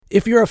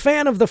If you're a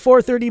fan of the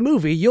 430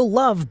 movie, you'll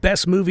love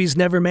Best Movies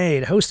Never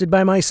Made, hosted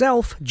by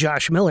myself,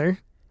 Josh Miller.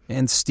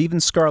 And Steven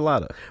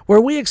Scarlatta,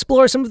 where we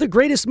explore some of the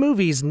greatest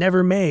movies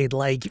never made,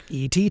 like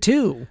E.T.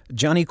 2,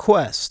 Johnny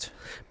Quest,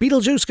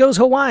 Beetlejuice Goes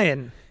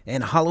Hawaiian,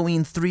 and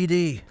Halloween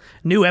 3D.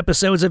 New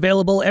episodes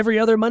available every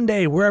other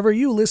Monday, wherever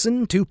you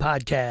listen to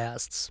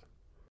podcasts.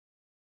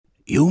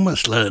 You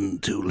must learn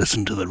to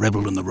listen to the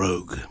rebel and the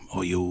rogue,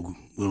 or you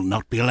will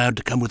not be allowed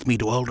to come with me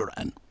to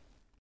Alderaan.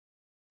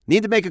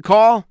 Need to make a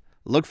call?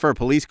 Look for a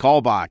police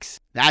call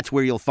box. That's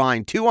where you'll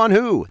find Two on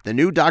Who, the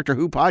new Doctor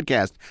Who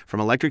podcast from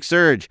Electric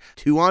Surge.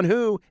 Two on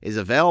Who is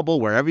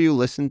available wherever you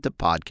listen to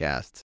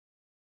podcasts.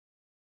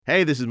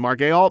 Hey, this is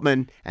Mark A.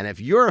 Altman, and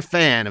if you're a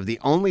fan of the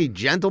only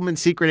gentleman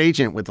secret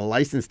agent with a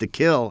license to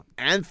kill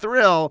and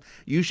thrill,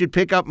 you should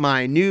pick up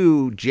my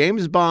new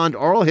James Bond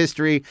oral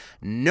history,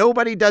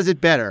 Nobody Does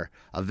It Better,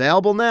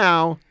 available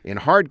now in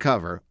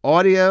hardcover,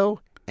 audio,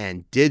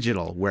 and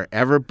digital,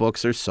 wherever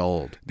books are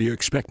sold. Do you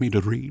expect me to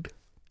read?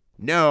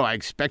 No, I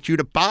expect you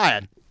to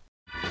buy it.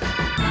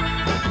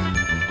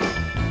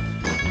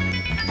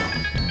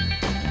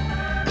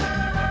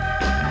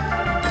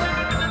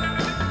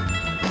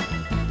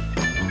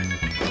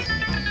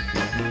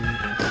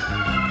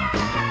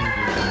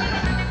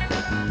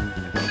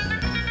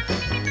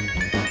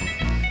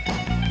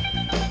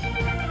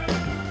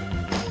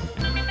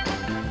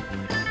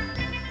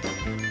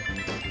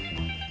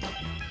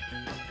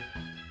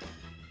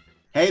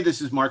 Hey,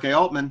 this is Mark A.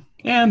 Altman.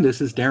 And this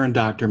is Darren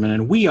Doctorman,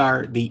 and we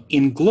are the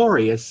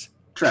Inglorious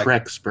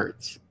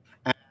Trek-Spurts.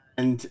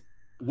 And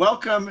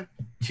welcome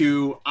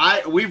to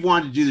we've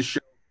wanted to do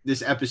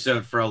this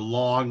episode for a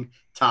long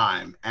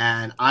time,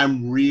 and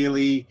I'm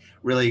really,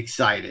 really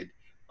excited.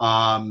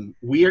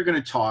 We are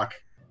going to talk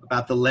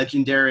about the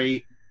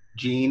legendary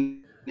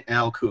Gene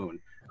L. Coon,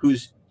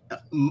 whose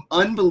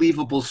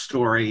unbelievable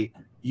story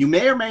you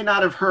may or may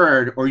not have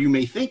heard, or you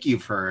may think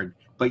you've heard,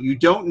 but you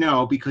don't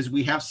know, because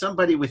we have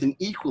somebody with an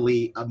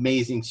equally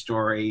amazing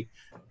story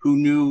who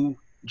knew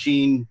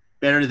Gene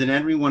better than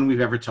anyone we've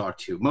ever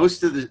talked to.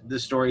 Most of the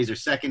stories are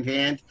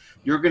secondhand.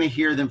 You're going to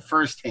hear them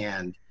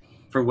firsthand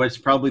for what's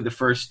probably the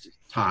first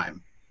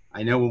time.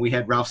 I know when we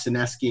had Ralph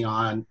Sineski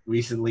on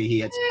recently, he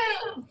had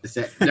to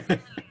say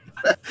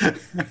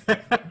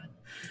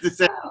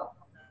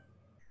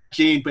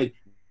Gene, but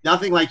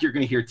nothing like you're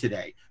going to hear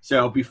today.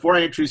 So before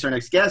I introduce our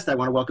next guest, I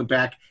want to welcome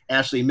back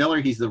Ashley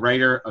Miller. He's the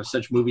writer of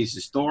such movies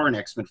as Thor and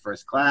X-Men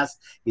First Class.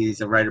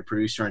 He's a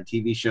writer-producer on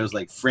TV shows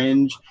like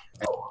Fringe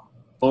and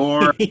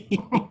Thor.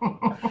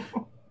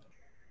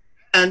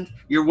 And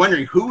you're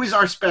wondering, who is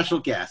our special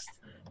guest?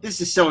 This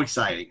is so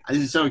exciting. This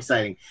is so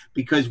exciting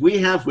because we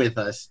have with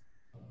us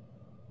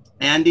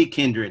Andy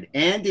Kindred.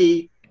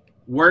 Andy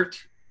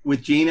worked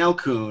with Gene L.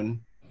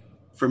 Coon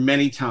for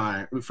many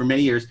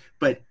years,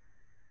 but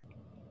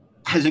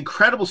has an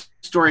incredible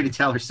story to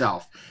tell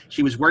herself.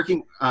 She was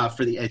working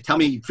for the,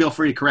 feel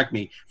free to correct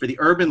me, for the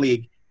Urban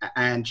League,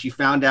 and she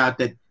found out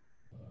that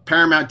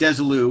Paramount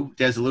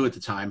Desilu at the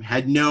time,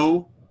 had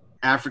no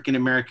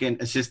African-American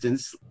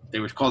assistants.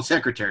 They were called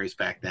secretaries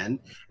back then.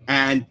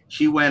 And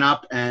she went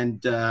up and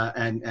got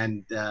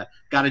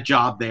a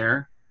job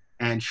there,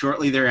 and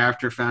shortly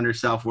thereafter found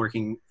herself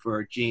working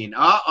for Gene.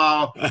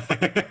 Basically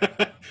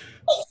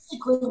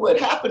what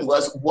happened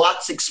was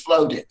Watts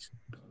exploded.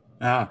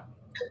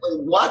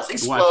 When Watts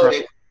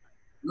exploded,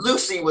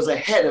 Lucy was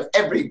ahead of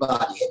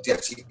everybody at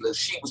Desilu.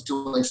 She was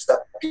doing stuff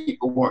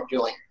people weren't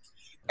doing.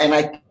 And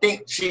I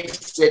think she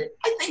said,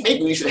 I think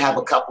maybe we should have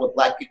a couple of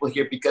black people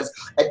here, because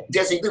at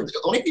Desilu,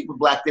 the only people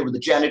black there were the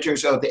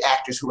janitors or the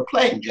actors who were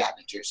playing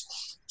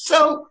janitors.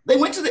 So they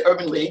went to the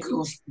Urban League,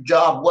 whose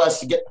job was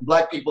to get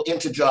black people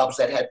into jobs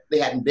that they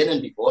hadn't been in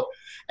before.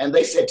 And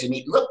they said to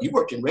me, look, you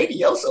work in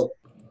radio, so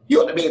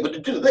you ought to be able to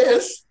do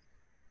this.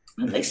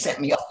 And they sent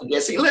me off to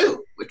Desilu,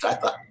 which I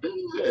thought,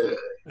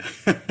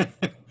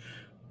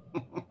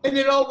 and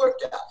it all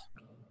worked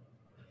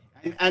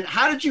out. And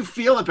how did you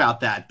feel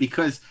about that?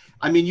 Because,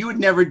 I mean, you had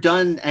never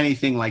done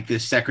anything like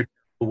this secretarial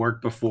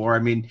work before. I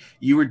mean,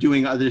 you were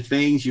doing other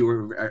things. You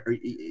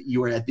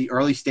were at the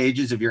early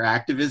stages of your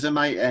activism.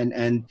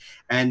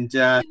 And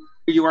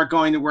you are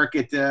going to work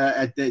at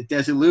the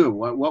Desilu.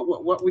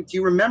 What would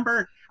you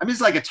remember? I mean,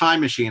 it's like a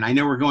time machine. I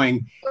know we're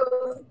going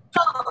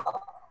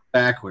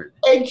backward.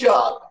 A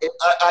job.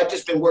 I've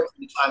just been working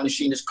the time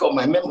machine. It's called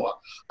my memoir.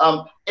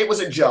 It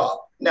was a job.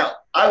 Now,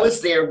 I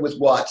was there with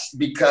Watts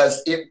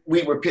because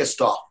we were pissed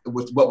off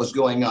with what was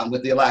going on,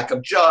 with the lack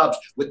of jobs,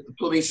 with the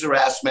police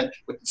harassment,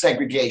 with the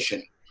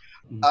segregation.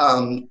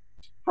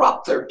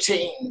 Prop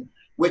 13,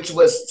 which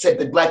said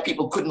that black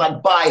people could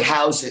not buy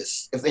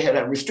houses if they had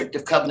a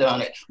restrictive covenant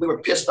on it. We were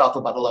pissed off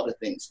about a lot of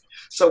things.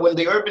 So when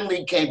the Urban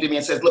League came to me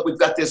and said, look, we've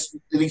got this,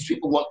 these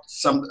people want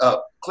some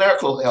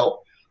clerical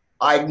help.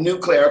 I knew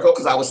clerical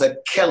because I was a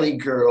Kelly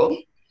girl,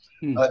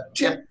 a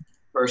temp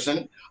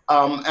person,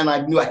 and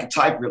I knew I could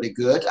type really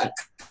good. I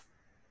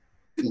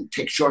couldn't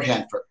take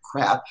shorthand for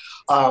crap.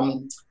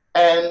 And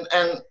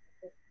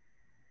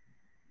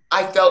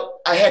I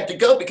felt I had to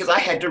go because I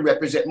had to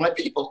represent my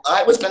people.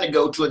 I was going to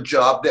go to a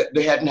job that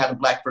they hadn't had a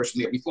Black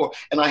person there before,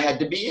 and I had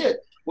to be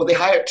it. Well, they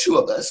hired two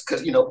of us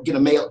because, get a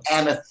male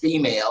and a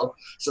female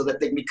so that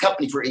they can be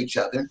company for each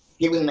other.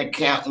 He was an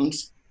accountant.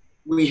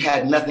 We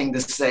had nothing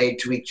to say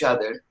to each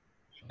other.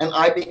 And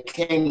I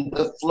became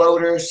the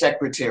floater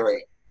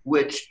secretary,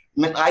 which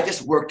meant I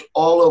just worked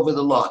all over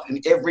the lot in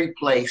every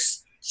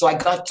place. So I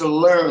got to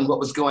learn what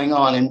was going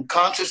on, and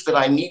conscious that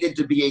I needed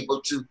to be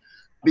able to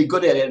be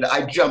good at it,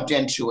 I jumped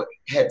into it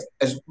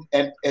as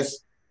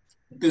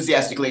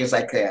enthusiastically as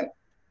I can.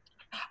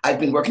 I've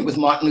been working with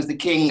Martin Luther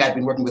King. I've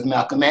been working with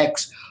Malcolm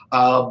X,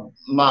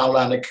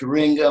 Maulana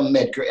Karenga,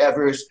 Medgar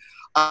Evers.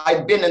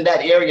 I've been in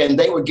that area and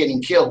they were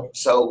getting killed.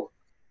 So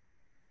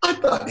I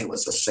thought it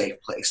was a safe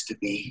place to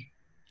be.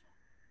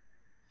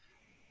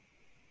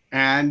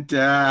 And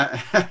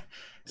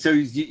so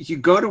you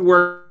go to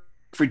work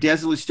for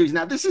Desilu Studios.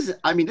 Now this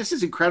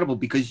is incredible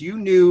because you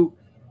knew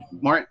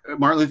Martin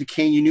Luther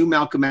King, you knew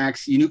Malcolm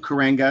X, you knew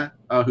Karenga,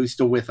 who's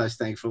still with us,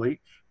 thankfully,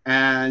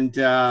 and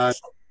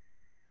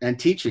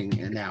teaching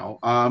now.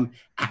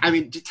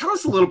 Tell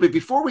us a little bit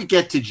before we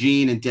get to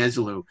Gene and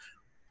Desilu.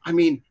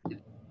 It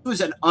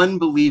was an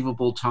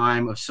unbelievable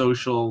time of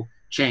social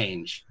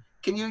change.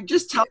 Can you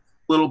just tell us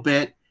a little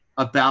bit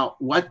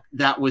about what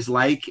that was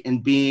like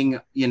and being,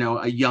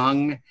 a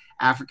young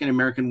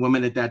African-American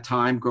woman at that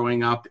time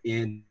growing up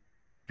in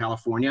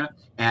California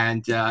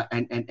and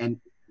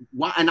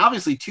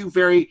obviously two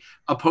very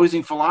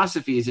opposing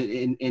philosophies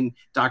in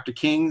Dr.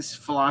 King's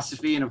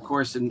philosophy and of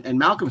course in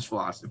Malcolm's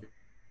philosophy.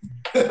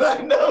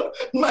 I know.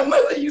 My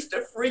mother used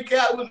to freak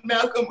out when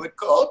Malcolm would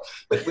call,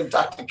 but when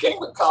Dr. King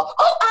would call,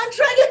 "Oh,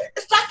 Andrea,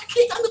 it's Dr.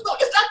 King on the phone,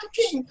 it's Dr.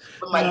 King."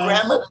 But my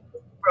grandmother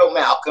was pro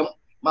Malcolm,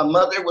 my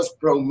mother was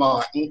pro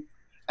Martin,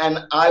 and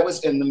I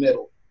was in the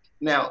middle.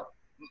 Now,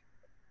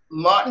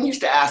 Martin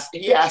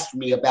he asked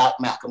me about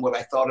Malcolm, what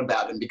I thought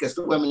about him, because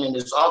the women in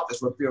his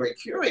office were very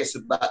curious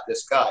about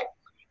this guy.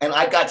 And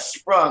I got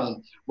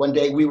sprung. One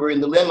day we were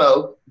in the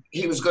limo,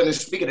 he was going to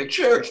speak at a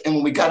church, and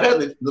when we got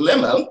out of the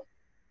limo,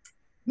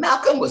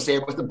 Malcolm was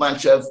there with a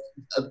bunch of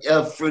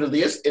Fruit of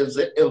the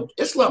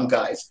Islam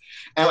guys.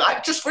 And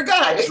I just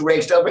forgot, I just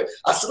raced over,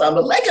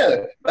 "Assalamu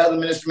alaikum, Brother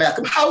Minister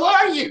Malcolm, how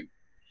are you?"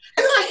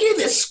 And I hear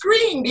this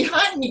scream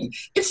behind me.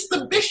 It's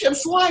the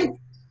bishop's wife.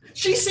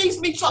 She sees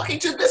me talking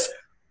to this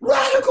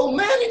radical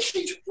man and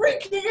she's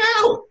freaking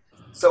out.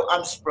 So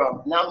I'm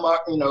sprung. Now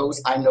Martin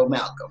knows I know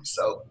Malcolm.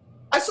 So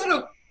I sort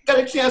of got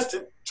a chance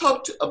to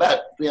talk about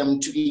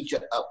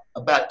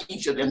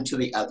each of them to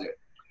the other.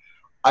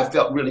 I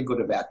felt really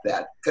good about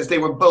that because they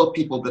were both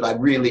people that I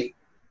really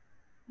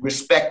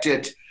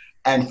respected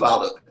and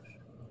followed.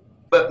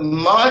 But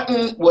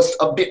Martin was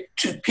a bit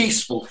too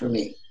peaceful for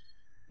me.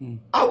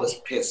 I was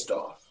pissed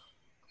off.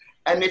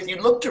 And if you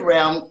looked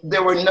around,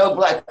 there were no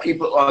Black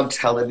people on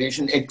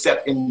television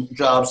except in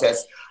jobs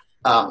as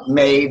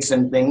maids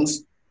and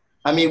things.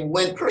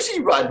 When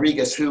Percy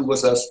Rodriguez, who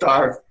was a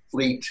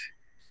Starfleet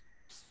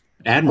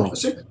Admiral,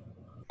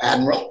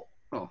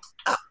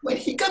 when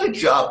he got a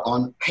job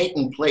on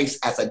Peyton Place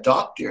as a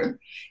doctor,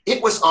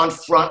 it was on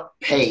front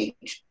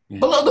page,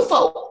 below the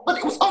fold, but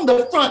it was on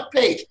the front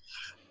page.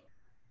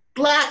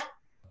 Black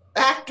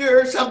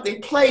actor or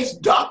something plays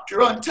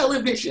doctor on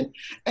television,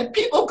 and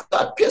people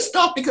got pissed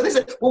off because they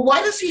said, "Well,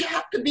 why does he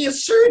have to be a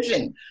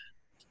surgeon?"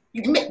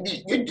 And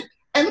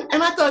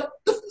I thought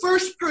the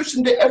first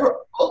person to ever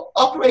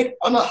operate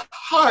on a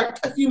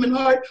human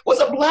heart, was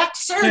a Black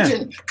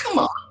surgeon. Yeah. Come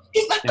on,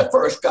 he's not the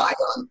first guy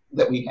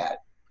that we had.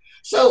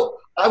 So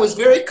I was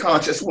very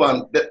conscious,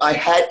 one, that I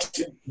had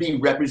to be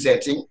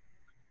representing.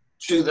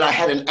 Two, that I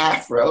had an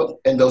afro.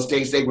 In those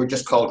days, they were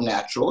just called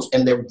naturals,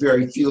 and there were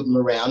very few of them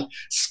around,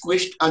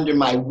 squished under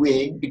my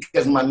wig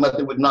because my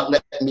mother would not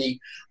let me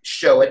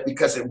show it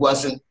because it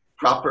wasn't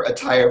proper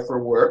attire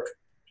for work.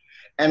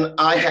 And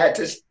I had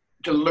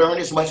to learn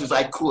as much as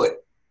I could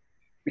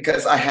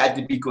because I had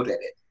to be good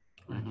at it.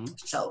 Mm-hmm.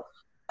 So,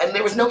 and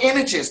there was no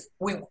images.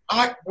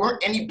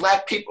 Weren't any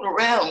Black people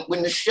around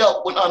when the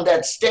show went on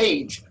that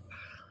stage.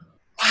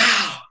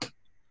 Wow.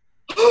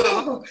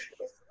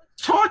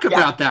 Talk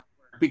about that.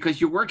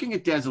 Because you're working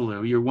at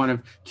Desilu, you're one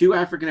of two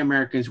African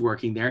Americans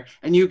working there,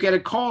 and you get a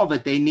call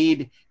that they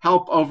need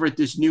help over at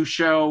this new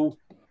show,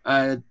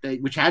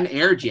 which hadn't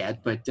aired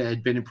yet, but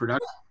had been in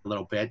production a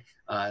little bit,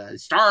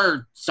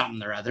 Star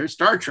something or other,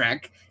 Star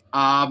Trek.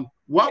 What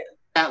was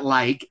that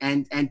like?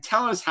 And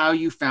tell us how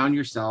you found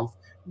yourself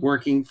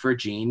working for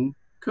Gene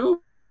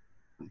Koo.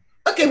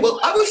 Okay, well,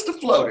 I was the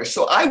floater,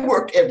 so I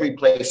worked every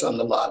place on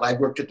the lot. I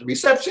worked at the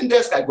reception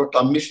desk. I worked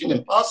on Mission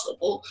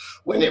Impossible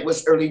when it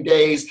was early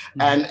days,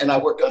 and I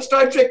worked on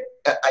Star Trek.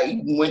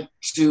 I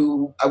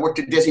worked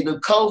at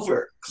Desilu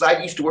Culver, because I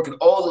used to work at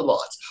all the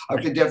lots. I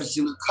worked at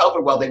Desilu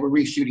Culver while they were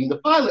reshooting the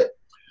pilot.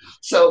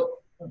 So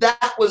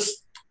that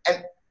was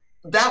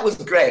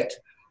great.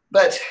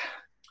 But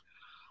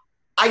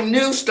I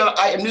knew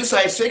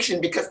science fiction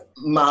because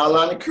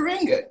Maulana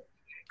Karenga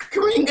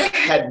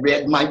had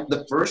read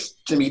the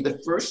first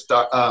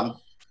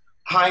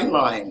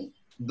Heinlein,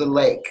 The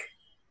Lake.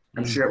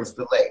 I'm sure it was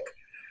The Lake.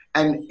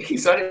 And he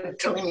started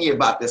telling me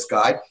about this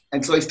guy.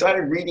 And so he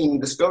started reading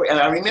the story. And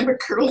I remember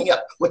curling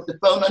up with the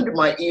phone under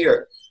my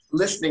ear,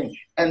 listening.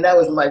 And that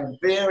was my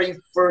very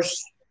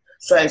first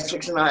science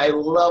fiction. I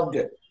loved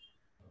it.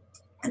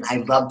 And I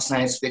loved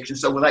science fiction.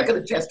 So when I got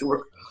a chance to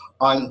work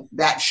on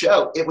that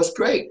show, it was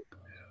great.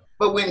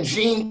 But when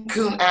Gene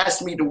Coon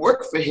asked me to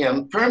work for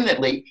him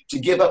permanently, to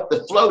give up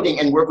the floating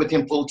and work with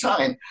him full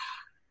time,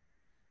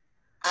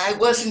 I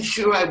wasn't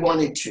sure I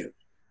wanted to.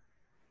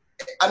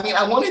 I mean,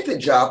 I wanted the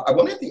job, I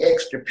wanted the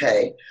extra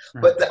pay,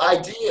 but the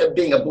idea of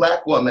being a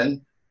Black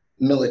woman,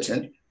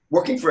 militant,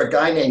 working for a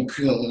guy named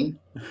Coon,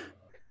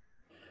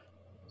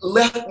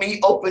 left me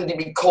open to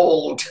be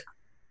cold.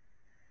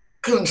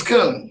 Coon's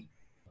Coon.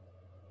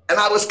 And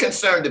I was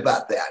concerned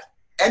about that.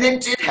 And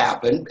it did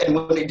happen. And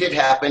when it did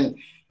happen,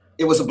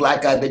 it was a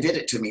Black guy that did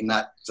it to me,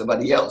 not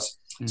somebody else.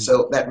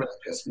 So that really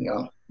pissed me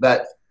off.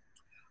 But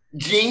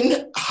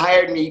Gene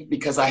hired me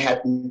because I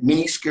had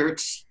mini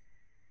skirts.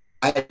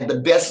 I had the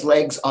best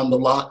legs on the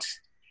lot,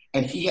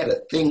 and he had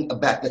a thing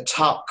about the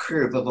top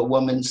curve of a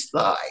woman's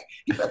thigh.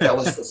 He thought that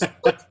was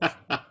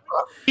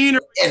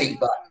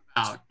anybody.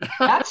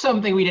 That's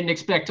something we didn't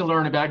expect to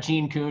learn about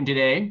Gene Coon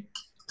today.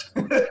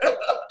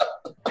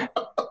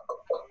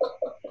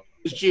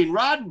 Gene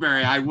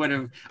Roddenberry, I would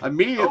have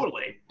immediately.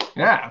 Totally.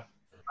 Yeah.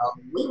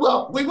 We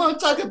won't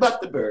talk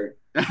about the bird.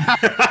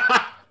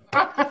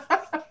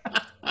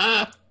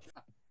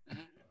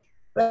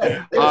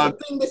 There's a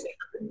thing that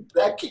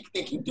I keep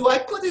thinking, do I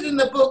put it in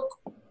the book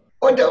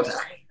or don't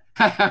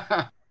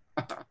I?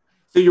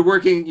 So you're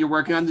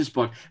working on this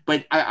book,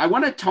 but I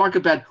want to talk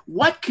about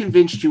what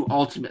convinced you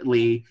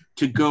ultimately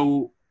to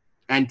go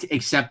and to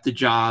accept the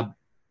job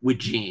with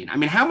Gene. I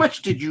mean, how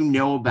much did you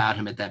know about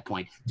him at that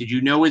point? Did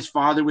you know his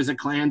father was a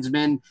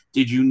Klansman?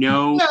 Did you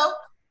know? No.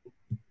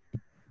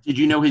 Did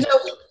you know his? No,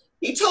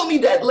 he told me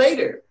that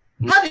later.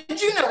 How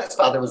did you know his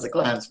father was a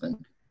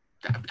Klansman?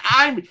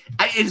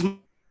 It's my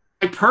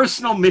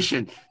personal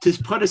mission to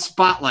put a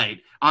spotlight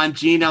on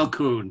Gene L.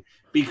 Coon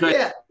because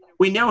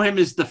we know him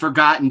as the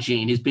forgotten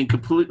Gene. He's been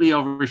completely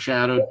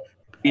overshadowed.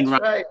 That's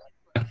right.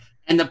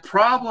 And the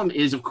problem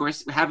is, of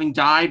course, having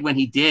died when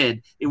he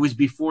did, it was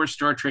before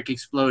Star Trek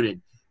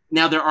exploded.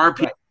 Now, there are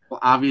people,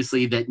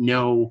 obviously, that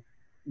know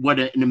what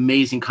an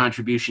amazing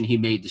contribution he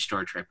made to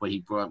Star Trek, what he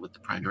brought with the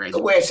Prime Directive.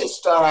 Where's his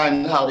star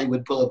on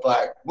Hollywood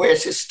Boulevard?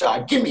 Where's his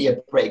star? Give me a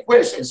break.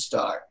 Where's his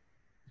star?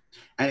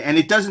 And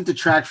it doesn't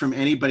detract from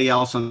anybody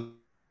else on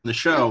the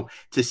show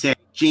to say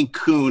Gene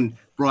Coon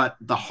brought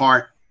the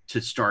heart to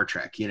Star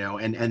Trek, you know,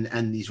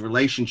 and these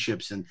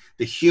relationships and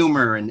the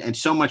humor and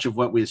so much of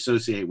what we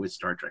associate with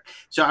Star Trek.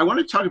 So I want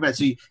to talk about,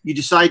 so you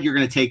decide you're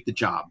going to take the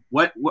job.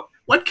 What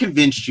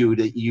convinced you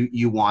that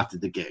you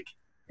wanted the gig?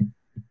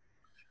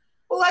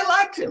 Well, I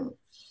liked him.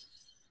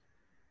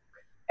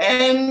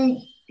 And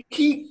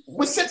he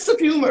was sense of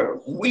humor.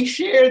 We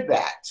shared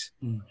that.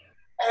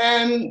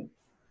 And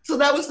so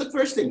that was the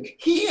first thing.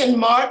 He and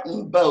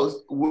Martin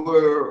both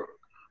were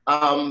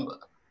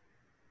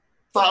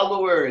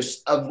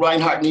followers of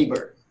Reinhard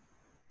Niebuhr,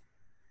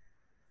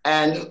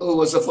 and who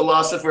was a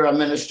philosopher, a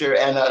minister,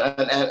 and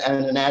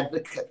an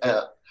advocate.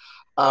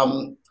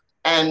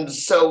 And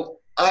so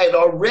I had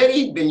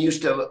already been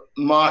used to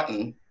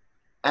Martin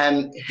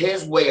and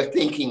his way of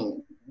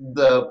thinking,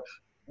 not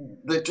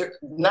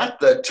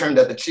the turn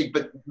of the cheek,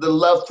 but the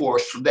love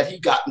force that he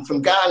gotten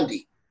from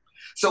Gandhi.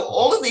 So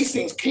all of these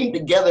things came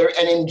together,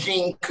 and in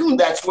Gene Coon,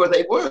 that's where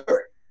they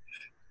were.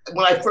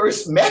 When I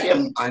first met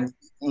him,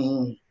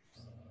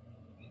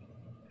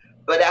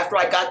 but after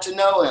I got to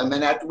know him,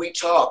 and after we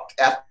talked,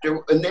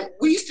 and then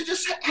we used to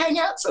just hang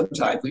out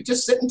sometimes. We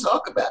just sit and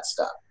talk about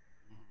stuff.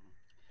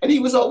 And he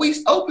was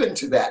always open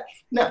to that.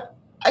 Now,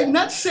 I'm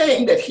not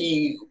saying that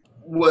he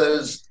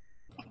was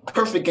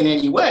perfect in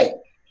any way.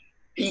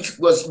 He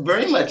was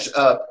very much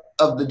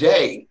of the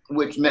day,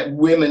 which meant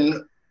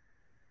women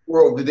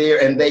were over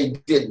there and they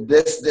did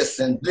this, this,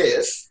 and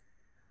this.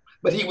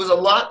 But he was a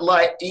lot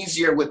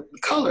easier with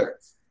color.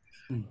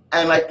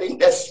 And I think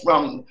that's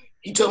from,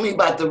 he told me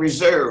about the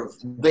reserve,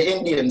 the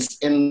Indians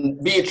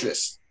in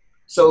Beatrice.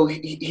 So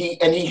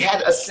he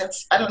had a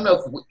sense, I don't know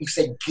if you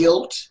say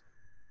guilt,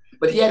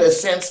 but he had a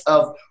sense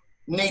of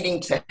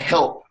needing to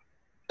help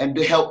and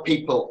to help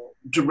people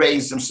to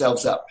raise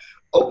themselves up.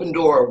 Open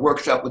Door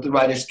workshop with the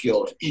Writers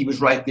Guild. He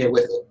was right there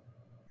with it.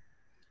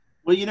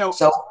 Well, you know,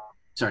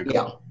 sorry.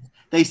 Yeah.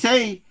 They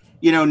say,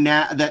 you know,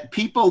 now that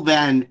people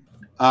then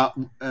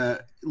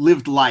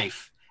lived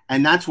life,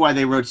 and that's why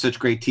they wrote such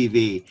great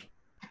TV.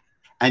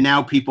 And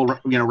now people,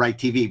 you know, write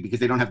TV because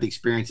they don't have the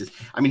experiences.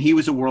 I mean, he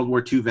was a World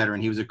War II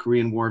veteran. He was a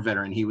Korean War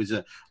veteran. He was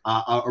a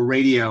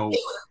radio.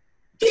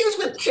 He was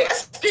with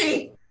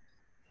Chesty.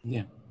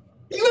 Yeah.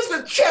 He was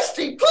with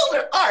Chesty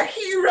Puller, our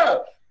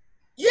hero.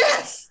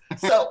 Yes.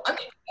 So, I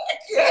mean,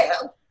 yeah.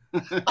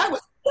 I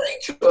was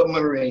married to a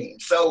Marine.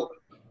 So,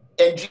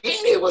 and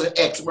Jeannie was an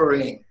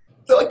ex-Marine.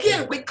 So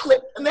again, we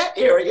clicked in that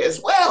area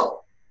as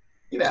well.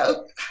 You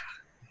know,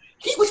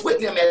 he was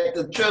with him at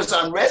the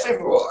Curzon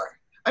Reservoir.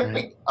 I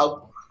mean,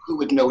 who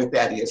would know what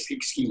that is?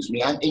 Excuse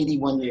me, I'm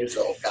 81 years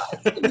old, guys.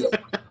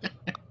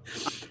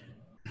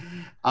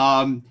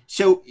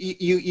 So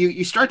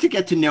you start to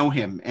get to know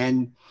him,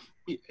 and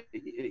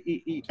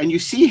you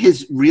see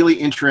his really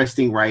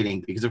interesting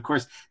writing, because of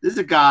course this is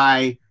a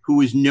guy who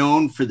was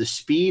known for the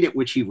speed at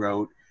which he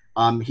wrote.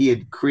 He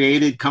had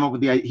come up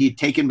with he had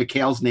taken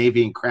McHale's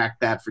Navy and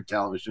cracked that for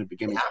television. It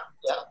became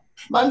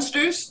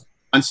Munsters,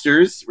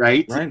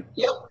 right? Right.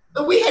 Yep.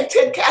 We had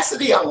Ted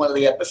Cassidy on one of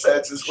the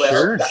episodes as well.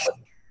 Sure.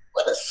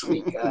 What a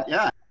sweet guy.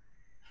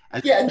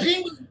 Yeah.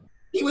 Gene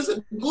he was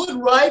a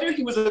good writer.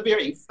 He was a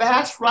very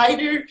fast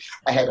writer.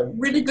 I had a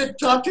really good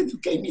doctor who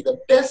gave me the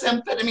best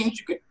amphetamines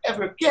you could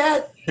ever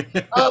get.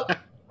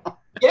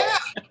 Yeah,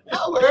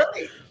 no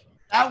worry.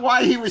 That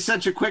why he was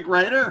such a quick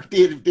writer,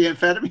 the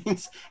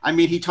amphetamines? I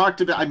mean, he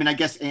talked about, I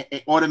guess,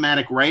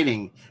 automatic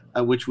writing,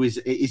 which was,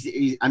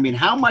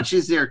 how much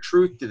is there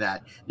truth to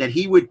that? That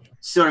he would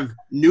sort of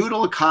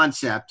noodle a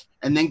concept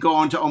and then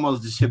go into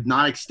almost this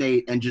hypnotic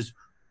state and just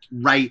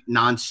write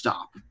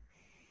nonstop.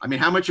 I mean,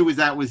 how much of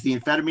that was the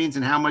amphetamines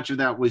and how much of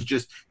that was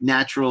just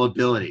natural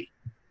ability?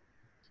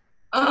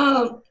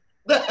 The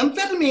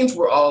amphetamines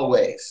were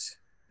always.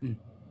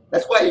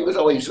 That's why he was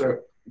always sort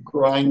of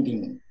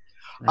grinding.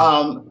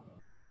 Right.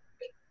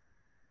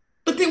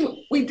 But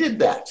then we did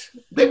that.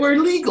 They were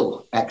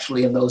legal,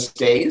 actually, in those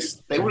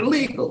days. They were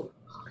legal.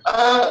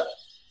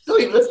 So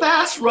he was a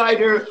fast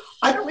writer.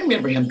 I don't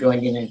remember him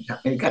going in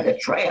any kind of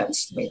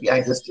trance. Maybe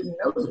I just didn't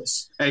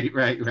notice.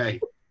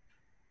 Right.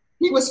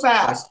 He was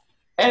fast.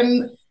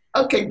 And,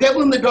 okay,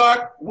 Devil in the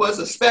Dark was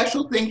a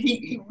special thing.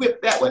 He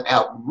whipped that one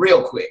out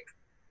real quick.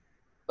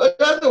 But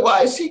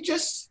otherwise, he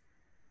just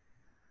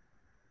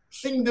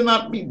seemed to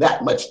not be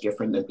that much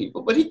different than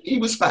people. But he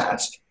was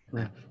fast.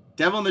 Yeah.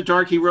 Devil in the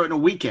Dark, he wrote in a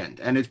weekend,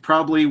 and it's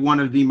probably one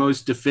of the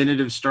most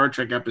definitive Star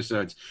Trek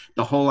episodes.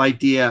 The whole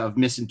idea of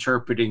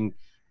misinterpreting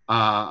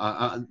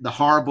the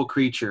horrible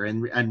creature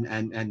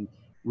and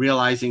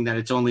realizing that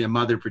it's only a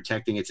mother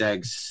protecting its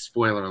eggs.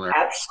 Spoiler alert.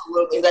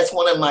 Absolutely. That's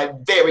one of my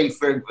very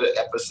favorite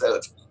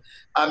episodes.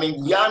 I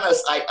mean, Giannis,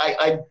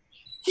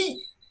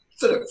 he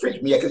sort of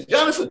freaked me out because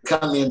Giannis would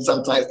come in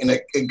sometimes in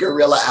a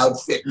gorilla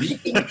outfit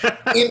peeking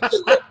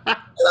into it. And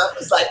I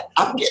was like,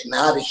 I'm getting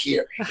out of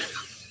here.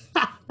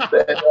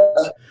 But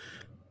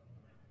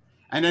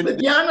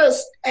Giannis,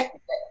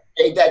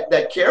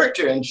 that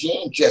character and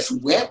Gene just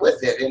went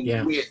with it. And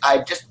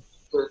I just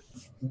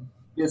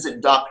visit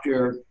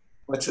Dr.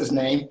 what's his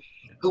name,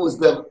 who was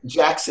the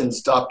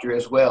Jackson's doctor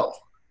as well.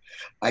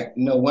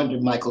 No wonder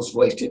Michael's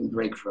voice didn't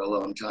break for a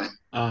long time.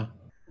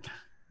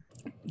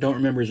 Don't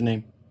remember his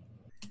name.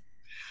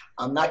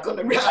 I'm not going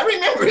to. I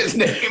remember his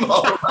name,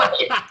 all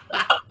right.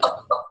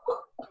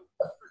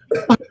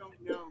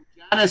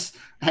 Giannis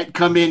had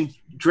come in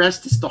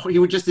dressed as he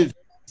was just in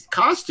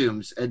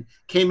costumes and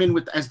came in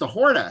as the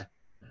Horta,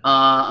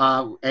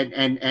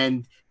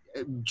 and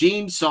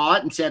Gene saw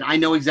it and said, "I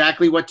know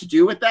exactly what to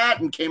do with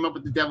that," and came up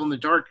with the Devil in the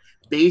Dark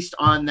based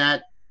on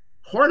that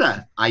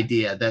Horta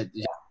idea.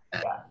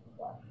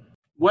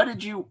 What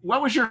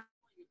was your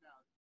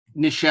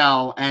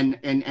Nichelle and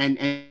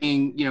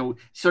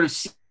sort of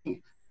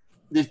seeing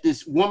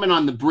this woman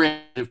on the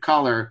bridge of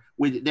color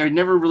there had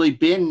never really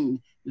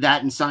been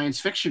that in science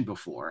fiction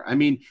before. I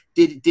mean,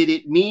 did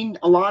it mean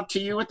a lot to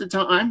you at the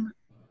time?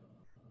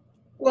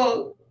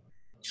 Well,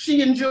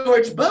 she and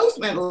George both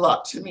meant a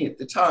lot to me at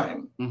the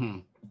time. Mm-hmm.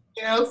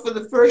 For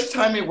the first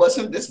time, it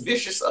wasn't this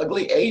vicious,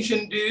 ugly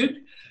Asian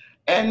dude,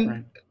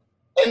 and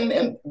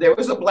there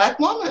was a black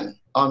woman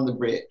on the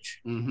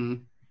bridge. Mm-hmm.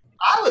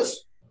 I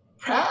was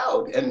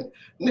proud, and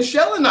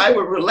Nichelle and I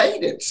were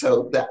related,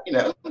 so that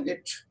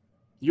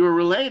you were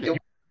related.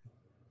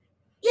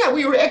 Yeah,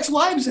 we were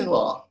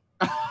ex-wives-in-law.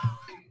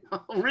 Oh,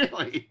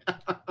 really?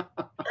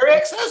 Her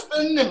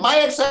ex-husband and my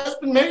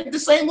ex-husband married the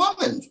same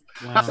woman.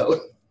 Wow. So.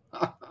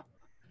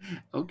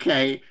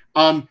 Okay.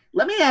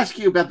 Let me ask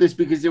you about this,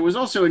 because there was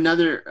also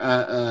another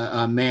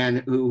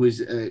man who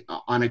was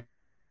on a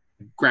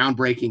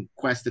groundbreaking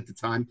quest at the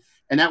time,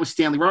 and that was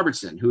Stanley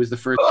Robertson, who was the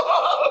first.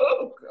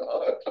 Oh,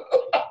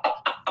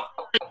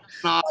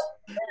 God.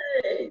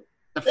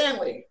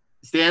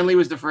 Stanley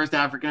was the first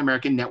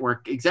African-American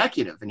network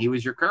executive, and he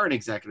was your current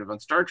executive on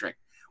Star Trek.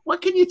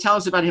 What can you tell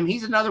us about him?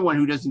 He's another one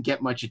who doesn't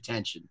get much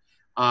attention,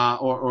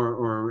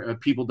 or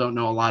people don't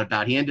know a lot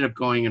about. He ended up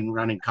going and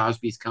running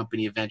Cosby's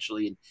company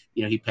eventually, and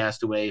he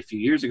passed away a few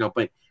years ago.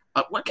 But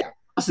what can you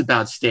tell us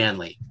about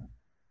Stanley?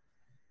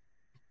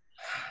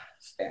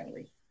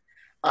 Stanley,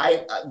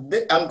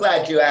 I'm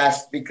glad you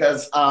asked,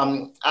 because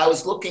I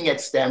was looking at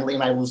Stanley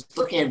and I was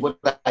looking at what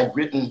I'd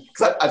written,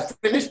 because I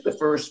finished the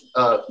first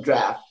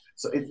draft,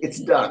 so it's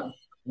done.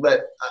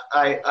 But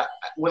I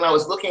when I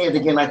was looking at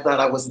it again, I thought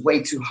I was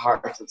way too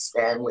harsh with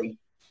Stanley,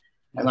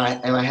 and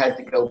I had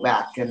to go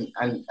back and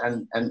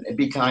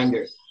be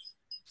kinder.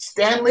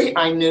 Stanley,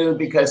 I knew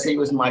because he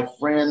was my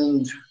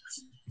friend's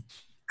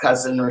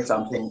cousin or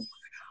something.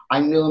 I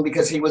knew him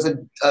because he was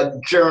a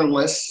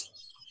journalist,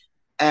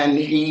 and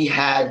he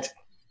had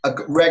a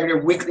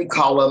regular weekly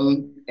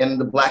column in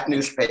the black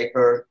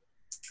newspaper,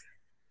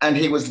 and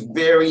he was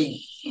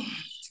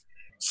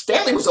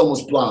Stanley was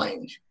almost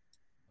blind.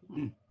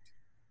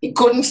 He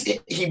couldn't.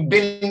 He'd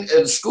been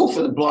at school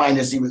for the blind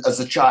as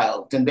a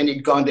child, and then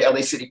he'd gone to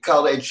LA City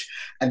College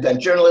and done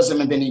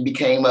journalism, and then he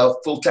became a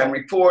full-time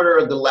reporter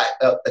at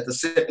the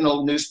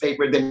Sentinel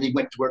newspaper. Then he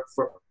went to work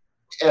for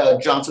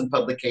Johnson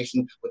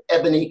Publication with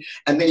Ebony,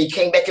 and then he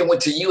came back and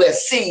went to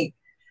USC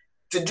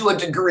to do a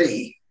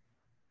degree,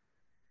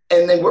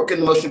 and then work in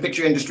the motion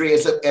picture industry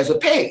as a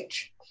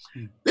page.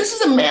 This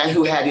is a man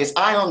who had his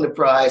eye on the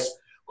prize,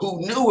 who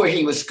knew where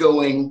he was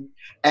going,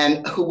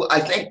 and who I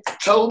think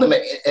told him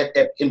at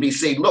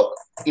NBC, look,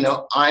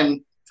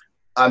 I'm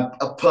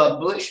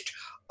published,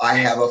 I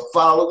have a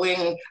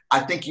following,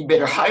 I think you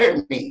better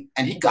hire me.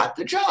 And he got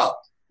the job.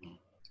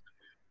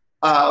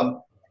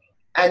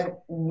 And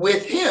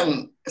with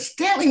him,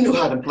 Stanley knew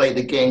how to play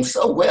the game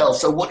so well.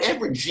 So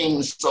whatever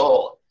Gene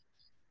saw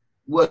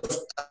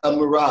was a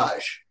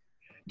mirage.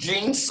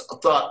 Gene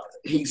thought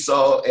he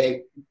saw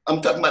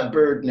I'm talking about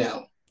Bird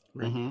now.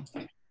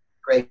 Mm-hmm.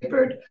 Great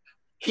Bird.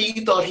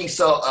 He thought he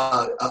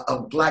saw a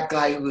black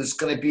guy who was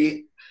going to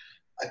be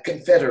a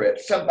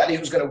Confederate, somebody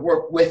who's going to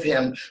work with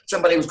him,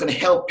 somebody who's going to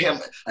help him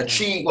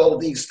achieve all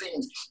these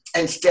things.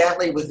 And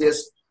Stanley with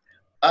this,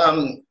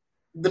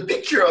 the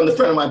picture on the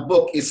front of my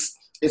book is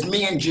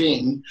me and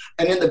Gene,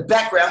 and in the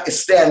background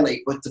is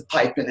Stanley with the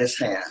pipe in his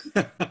hand.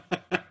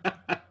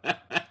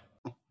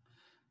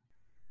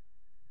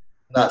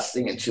 Not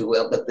singing too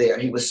well, but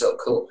he was so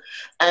cool.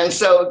 And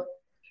so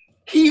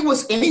he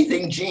was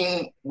anything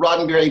Gene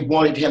Roddenberry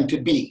wanted him to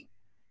be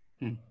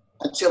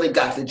until he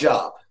got the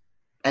job.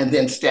 And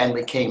then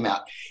Stanley came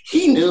out.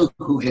 He knew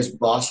who his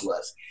boss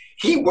was.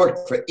 He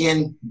worked for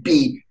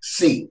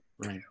NBC.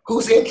 Right.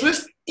 Whose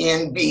interest?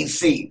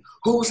 NBC.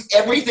 Whose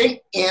everything?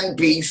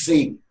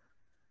 NBC.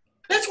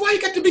 That's why he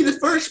got to be the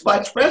first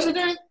vice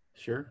president.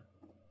 Sure.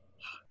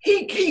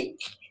 He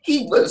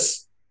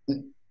was,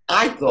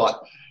 I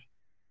thought,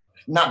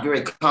 not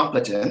very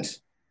competent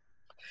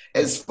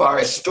as far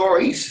as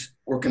stories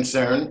were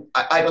concerned.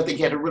 I don't think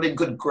he had a really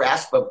good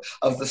grasp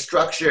of the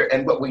structure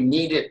and what we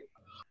needed.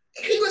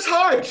 He was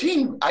hard.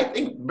 I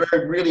think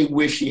Bird really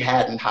wished he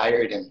hadn't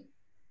hired him.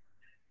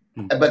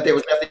 But there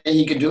was nothing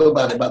he could do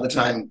about it by the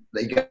time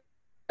they got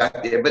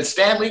there. But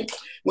Stanley,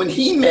 when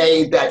he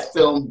made that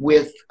film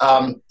with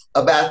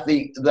about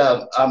the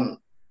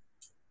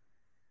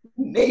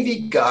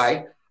Navy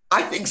guy,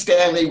 I think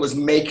Stanley was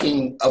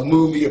making a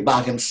movie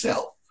about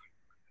himself.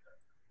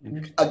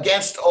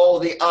 Against all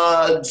the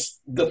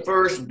odds, the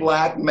first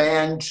black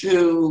man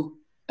too,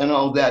 and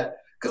all that.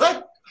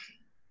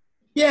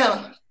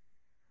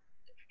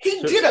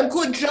 He did a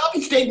good job.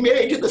 He stayed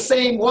married to the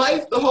same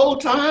wife the whole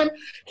time.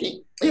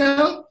 He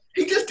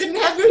just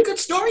didn't have very good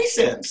story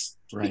sense.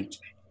 Right. He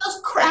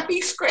does crappy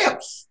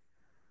scripts.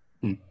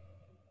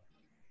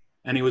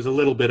 And he was a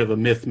little bit of a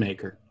myth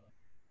maker.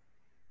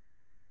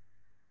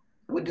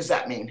 What does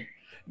that mean?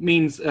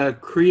 Means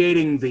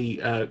creating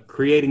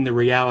the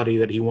reality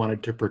that he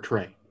wanted to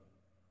portray.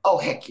 Oh,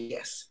 heck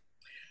yes.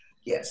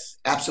 Yes,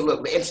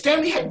 absolutely. And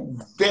Stanley had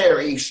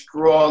very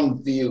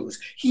strong views.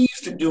 He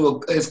used to do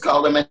his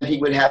column, and he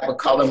would have a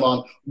column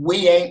on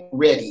 "We Ain't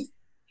Ready,"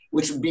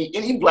 which would be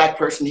any black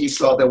person he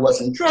saw that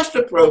wasn't dressed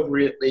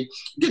appropriately,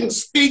 didn't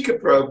speak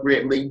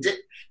appropriately.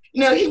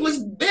 He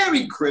was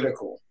very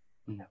critical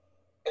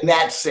in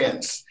that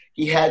sense.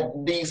 He had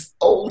these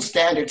old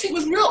standards. He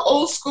was real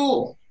old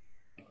school.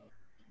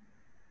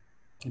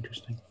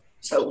 Interesting.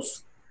 So,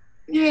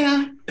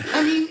 yeah,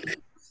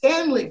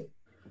 Stanley,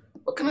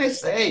 what can I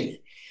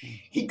say?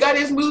 He got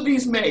his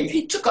movies made.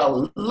 He took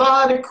a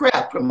lot of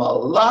crap from a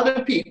lot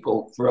of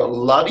people for a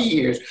lot of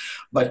years,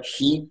 but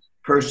he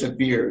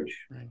persevered.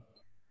 Right.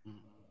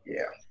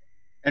 Yeah.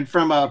 And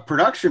from a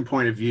production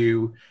point of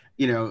view,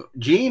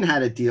 Gene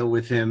had a deal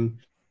with him.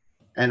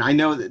 And I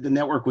know that the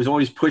network was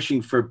always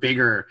pushing for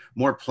bigger,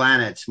 more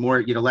planets,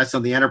 more, less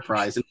on the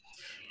Enterprise. And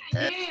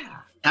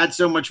had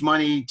so much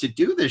money to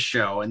do this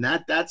show. And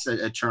that's an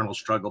eternal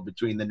struggle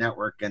between the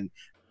network and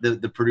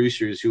the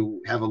producers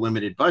who have a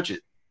limited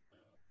budget.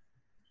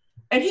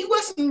 And he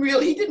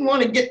didn't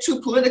want to get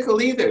too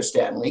political either,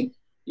 Stanley.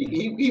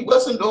 He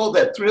wasn't all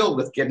that thrilled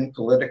with getting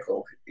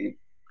political.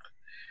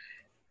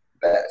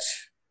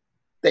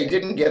 They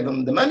didn't give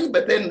him the money,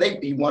 but then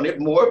he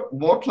wanted more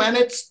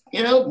planets,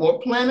 more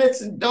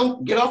planets, and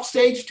don't get off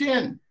stage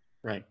 10.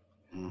 Right.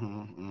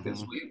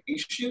 Because we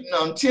shooting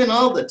on 10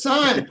 all the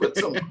time. Put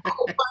some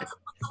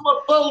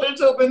more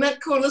boulders over in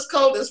that corner. Let's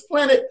call this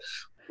planet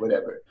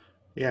whatever.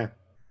 Yeah.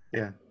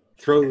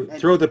 Throw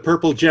the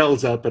purple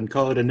gels up and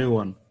call it a new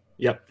one.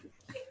 Yep.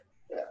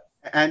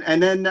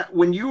 And then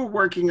when you were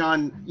working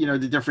on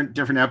the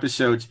different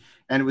episodes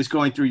and it was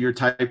going through your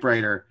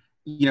typewriter,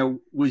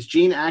 was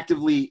Gene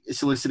actively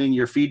soliciting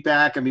your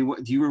feedback?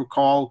 Do you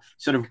recall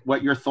sort of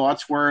what your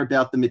thoughts were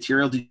about the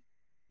material? Did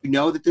you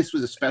know that this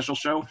was a special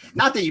show?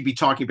 Not that you'd be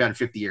talking about in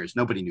 50 years.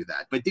 Nobody knew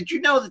that. But did you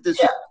know that this?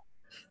 Yeah.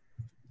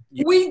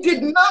 We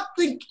did not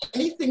think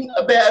anything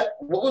about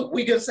what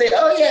we could say.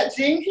 Oh, yeah,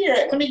 Gene, here,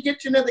 let me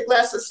get you another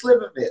glass of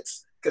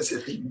Slivovitz. Because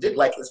he did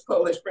like his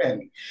Polish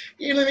brandy.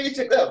 Let me get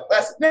you a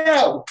glass.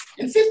 Now,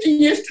 in 50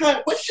 years'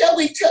 time, what shall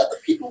we tell the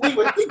people we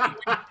were thinking?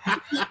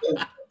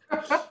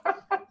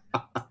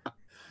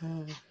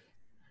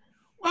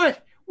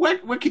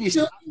 What can you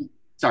say?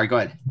 Sorry, go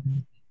ahead.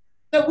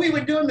 No, we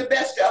were doing the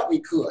best job we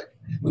could.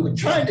 We were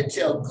trying to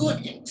tell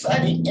good,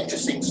 exciting,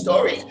 interesting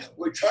stories.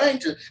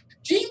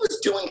 Gene was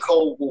doing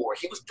Cold War.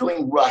 He was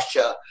doing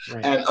Russia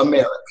and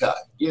America.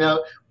 You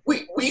know,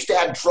 we used to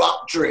have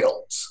drop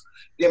drills.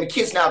 I mean,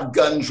 kids now have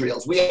gun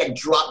drills. We had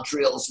drop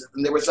drills,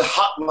 and there was a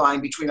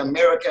hotline between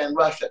America and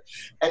Russia.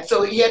 And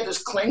so he had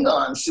this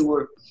Klingons who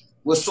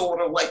were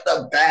sort of like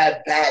the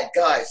bad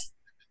guys.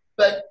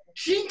 But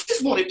Gene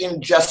just wanted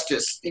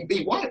injustice.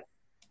 He wanted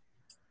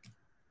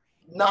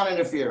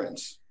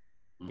non-interference.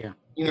 Yeah.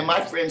 You know, my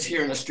friends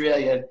here in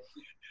Australia,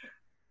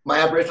 my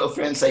Aboriginal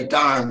friends say,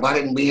 darn, why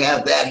didn't we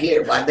have that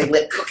here? Why did they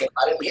let cook it?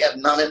 Why didn't we have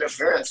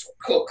non-interference for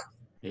cook?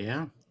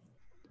 Yeah.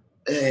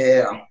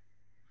 Yeah.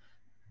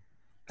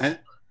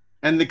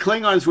 And the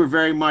Klingons were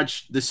very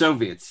much the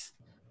Soviets.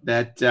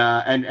 That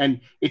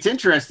and it's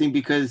interesting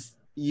because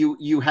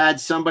you had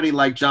somebody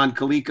like John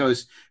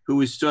Colicos who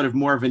was sort of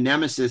more of a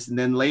nemesis, and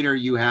then later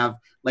you have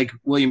like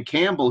William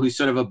Campbell, who's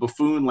sort of a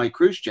buffoon like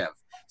Khrushchev.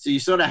 So you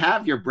sort of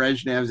have your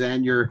Brezhnevs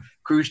and your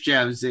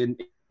Khrushchevs in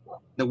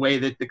the way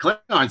that the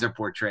Klingons are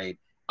portrayed.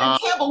 And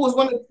Campbell was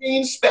one of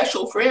Gene's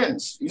special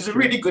friends. He's a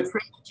really good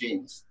friend of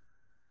Gene's.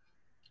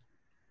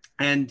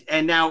 And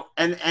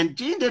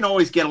Gene didn't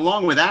always get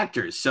along with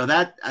actors, so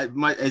that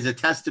is a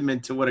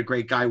testament to what a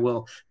great guy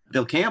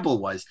Bill Campbell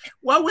was.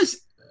 What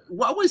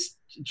was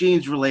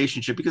Gene's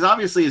relationship? Because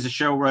obviously, as a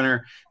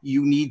showrunner,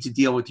 you need to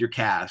deal with your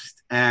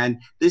cast,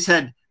 and this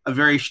had a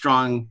very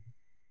strong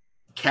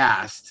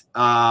cast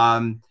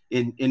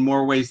in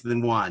more ways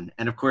than one.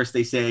 And of course,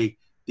 they say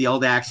the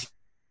old axiom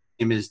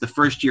is the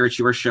first year it's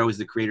your show as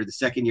the creator, the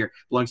second year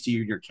belongs to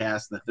you and your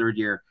cast, and the third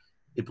year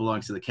it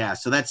belongs to the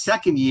cast. So that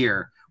second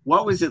year,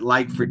 what was it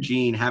like for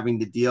Gene having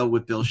to deal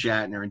with Bill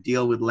Shatner and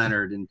deal with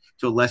Leonard and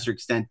to a lesser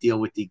extent deal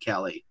with Dee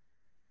Kelly?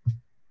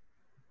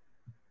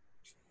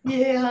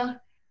 Yeah,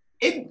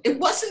 it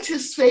wasn't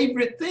his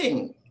favorite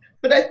thing,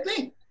 but I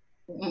think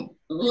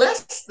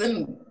less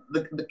than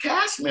the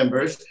cast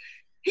members,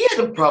 he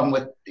had a problem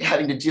with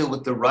having to deal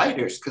with the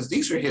writers because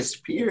these are his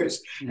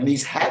peers, and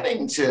he's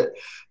having to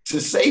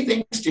say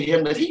things to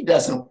them that he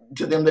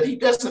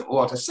doesn't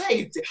want to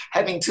say,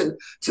 having to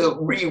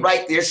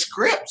rewrite their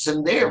scripts,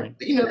 and they're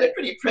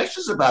pretty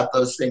precious about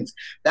those things.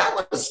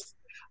 That was,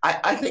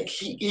 I think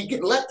he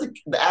could let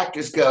the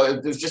actors go.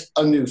 It was just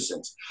a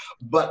nuisance,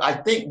 but I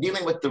think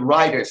dealing with the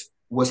writers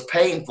was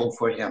painful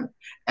for him,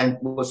 and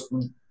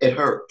it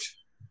hurt.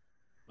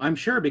 I'm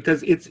sure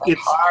because it's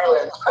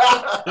Harlan.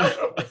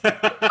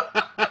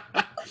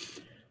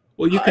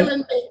 Well, you can.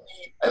 Harlan made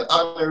me an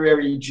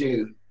honorary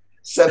Jew,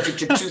 subject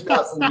to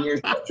 2,000 years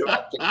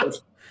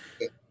retroactive.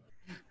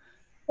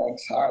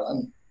 Thanks,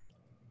 Harlan.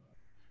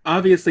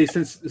 Obviously,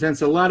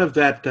 since a lot of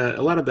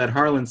that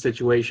Harlan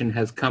situation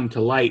has come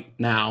to light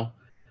now,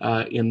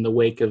 in the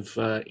wake of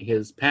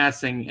his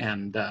passing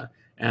and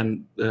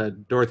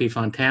Dorothy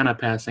Fontana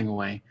passing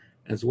away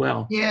as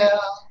well. Yeah,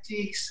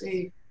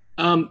 DC.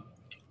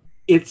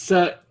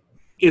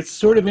 It's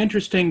sort of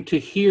interesting to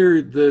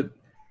hear the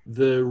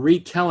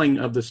retelling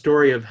of the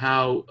story of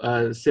how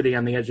City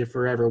on the Edge of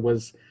Forever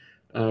was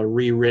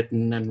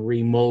rewritten and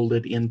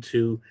remolded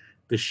into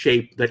the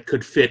shape that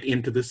could fit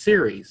into the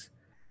series.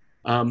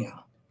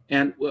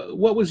 And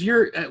what was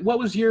your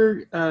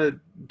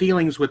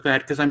dealings with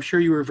that? Because I'm sure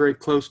you were very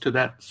close to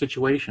that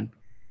situation.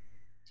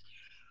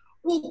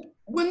 Well,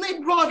 when they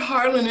brought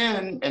Harlan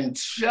in and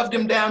shoved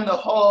him down the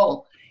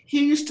hall,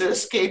 he used to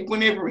escape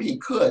whenever he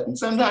could. And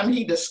sometimes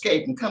he'd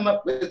escape and come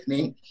up with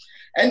me.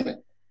 And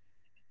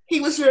he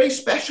was very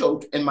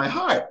special in my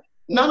heart,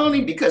 not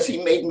only because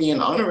he made me an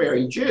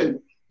honorary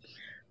Jew,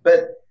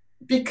 but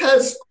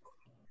because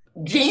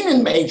Gene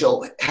and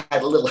Majel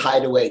had a little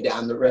hideaway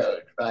down the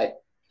road, right?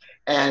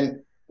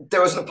 And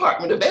there was an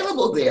apartment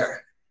available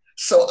there.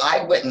 So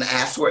I went and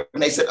asked for it,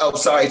 and they said, oh,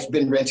 sorry, it's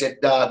been rented.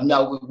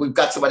 No, we've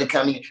got somebody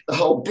coming, the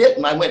whole bit.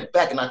 And I went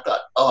back and I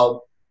thought,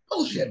 oh,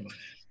 bullshit.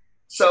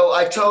 So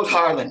I told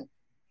Harlan.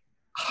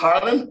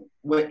 Harlan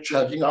went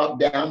trudging off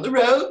down the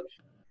road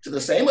to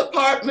the same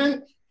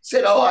apartment,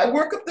 said, oh, I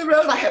work up the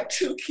road. I have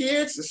 2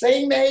 kids, the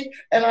same maid,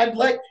 and I'd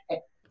like,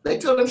 they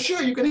told him,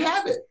 sure, you can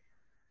have it.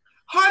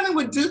 Harlan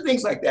would do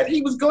things like that.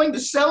 He was going to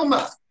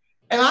Selma,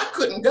 and I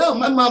couldn't go.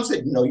 My mom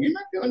said, no, you're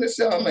not going to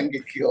Selma and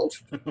get killed.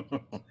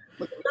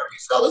 But you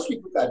saw those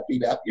people got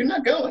beat up. You're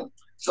not going.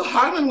 So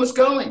Harlan was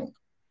going.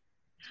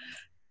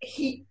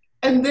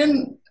 And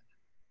then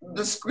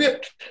the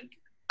script,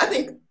 I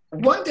think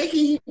one day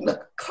he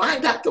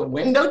climbed out the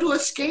window to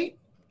escape.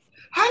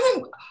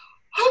 Harlan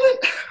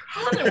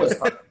was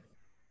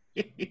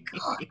He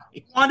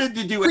wanted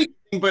to do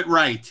anything but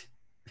right.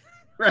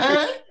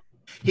 Right?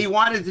 He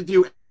wanted to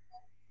do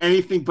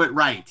anything but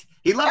right.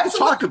 He loved to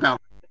talk about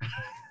it.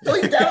 So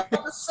he's down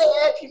on the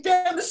set. He's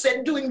down on the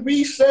set doing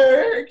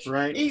research.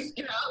 Right. He's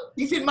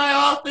in my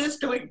office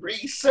doing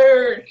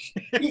research.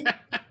 That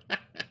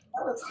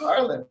was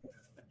Harlan.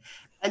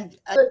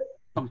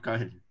 Go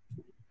ahead.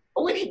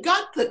 When he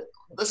got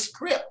the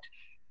script,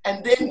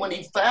 and then when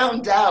he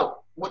found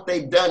out what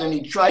they've done, and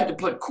he tried to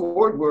put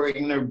cord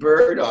wording or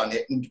Bird on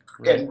it, and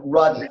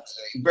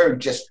Bird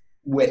just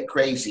went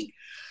crazy.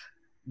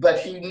 But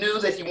he knew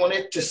that he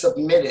wanted to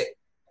submit it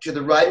to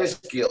the Writers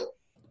Guild.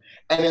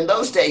 And in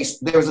those days,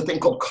 there was a thing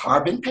called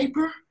carbon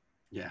paper.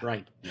 Yeah.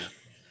 Right.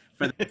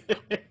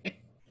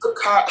 So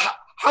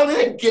Harlan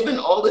had given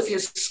all of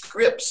his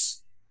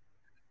scripts,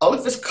 all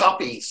of his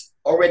copies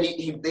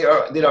they'd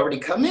already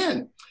come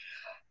in,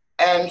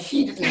 and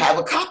he didn't have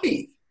a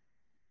copy.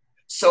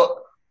 So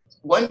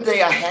one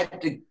day I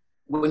had to,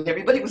 when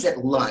everybody was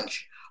at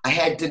lunch, I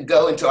had to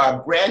go into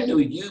our brand new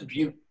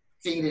U-Butte,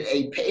 feed it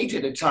a page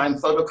at a time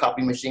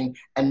photocopy machine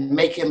and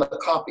make him a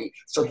copy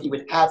so he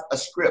would have a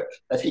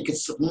script that he could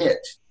submit.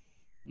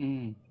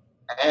 And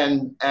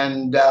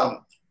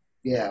that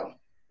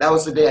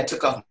was the day I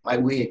took off my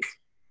wig.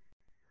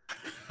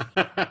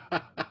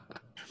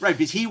 Right,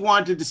 because he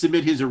wanted to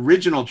submit his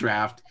original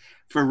draft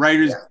for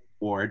Writers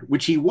Award,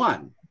 which he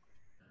won.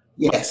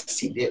 Yes,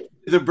 he did.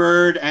 The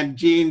Bird and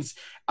Gene's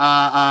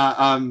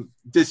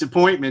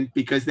disappointment,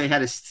 because they had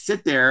to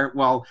sit there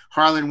while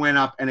Harlan went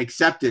up and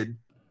accepted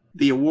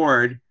the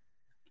award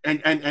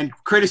and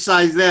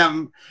criticize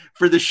them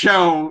for the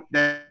show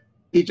that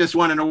he just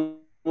won an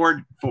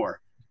award for,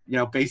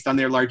 based on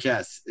their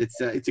largesse. It's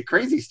a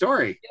crazy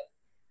story.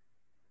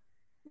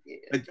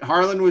 But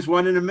Harlan was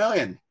 1 in a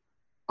million.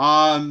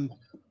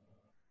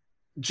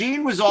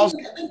 Gene was also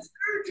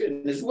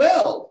Sturgeon as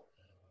well.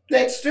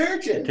 Ted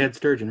Sturgeon,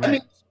 right. I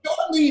mean,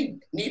 Charlie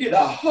needed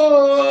a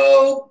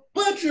whole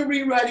bunch of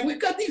rewriting. We've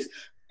got these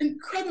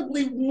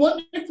incredibly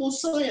wonderful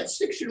science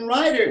fiction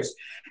writers,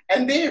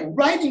 and they're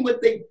writing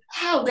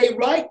how they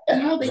write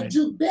and how they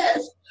do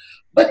best,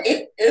 but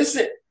it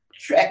isn't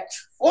Trek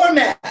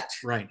format.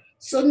 Right.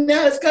 So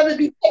now it's got to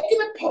be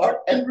taken apart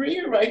and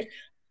rewrite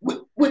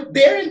with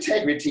their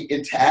integrity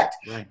intact.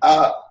 Right.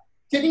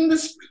 Getting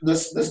this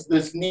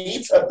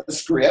needs of the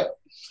script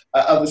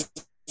of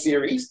the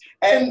series,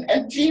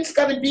 and Gene's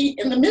got to be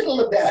in the middle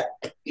of that.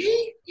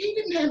 He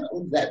didn't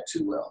handle that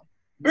too well.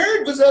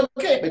 Bird was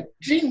okay, but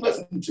Gene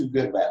wasn't too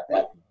good about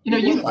that. He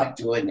didn't like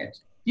doing it.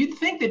 You'd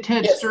think that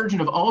Ted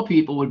Sturgeon, of all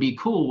people, would be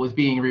cool with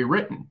being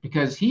rewritten,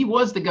 because he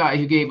was the guy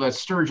who gave us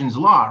Sturgeon's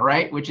Law,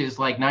 right? Which is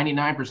like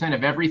 99%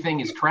 of everything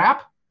is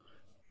crap.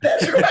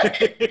 That's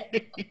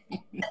right.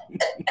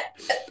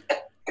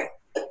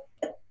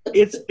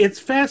 It's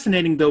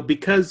fascinating though,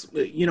 because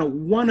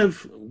one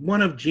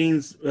of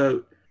Gene's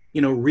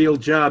real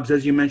jobs,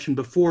 as you mentioned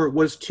before,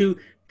 was to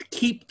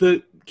keep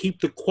the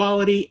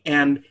quality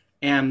and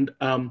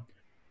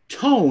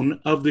tone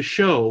of the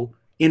show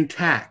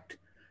intact.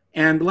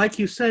 And like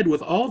you said,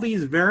 with all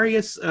these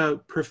various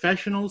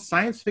professional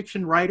science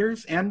fiction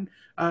writers and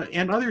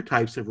other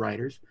types of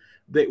writers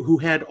who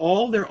had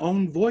all their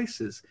own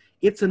voices,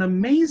 it's an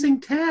amazing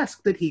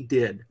task that he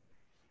did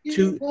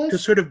to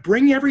sort of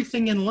bring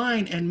everything in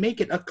line and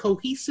make it a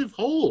cohesive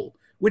whole,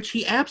 which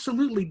he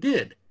absolutely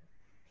did.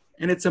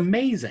 And it's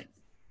amazing.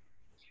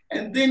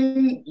 And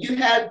then you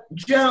had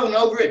Joan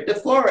over at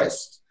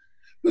DeForest,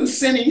 who's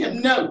sending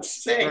him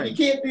notes saying, you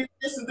can't do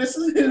this and this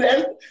and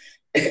that.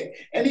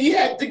 And he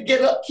had to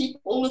get up, keep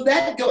all of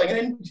that going.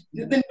 And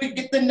then we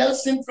get the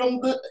notes in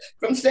from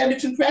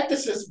Standards and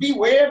Practices.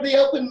 Beware of the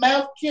open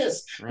mouth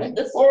kiss. Right. When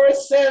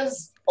DeForest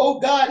says,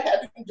 "Oh God,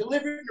 having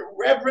delivered in a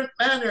reverent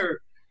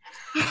manner."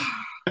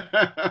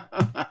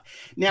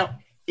 Now,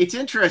 it's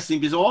interesting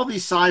because all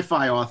these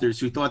sci-fi authors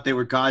who thought they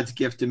were God's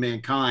gift to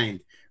mankind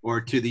or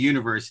to the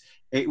universe,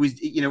 it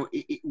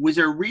was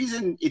there a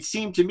reason? It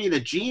seemed to me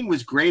that Gene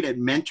was great at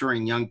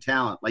mentoring young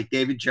talent, like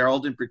David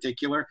Gerald in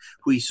particular,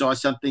 who he saw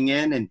something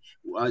in and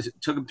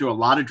took him through a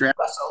lot of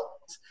drafts.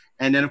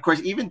 And then, of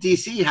course, even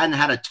DC hadn't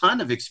had a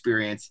ton of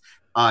experience.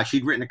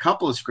 She'd written a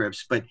couple of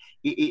scripts, but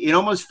it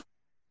almost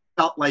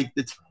felt like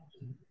the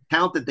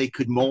talent that they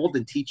could mold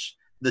and teach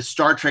the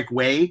Star Trek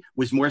way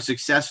was more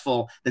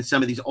successful than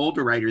some of these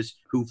older writers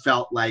who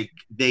felt like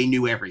they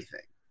knew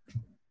everything.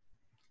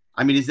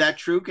 I mean, is that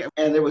true?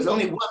 And there was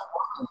only one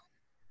woman.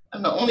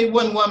 I'm the only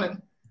one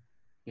woman.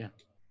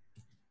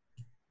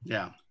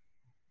 Yeah.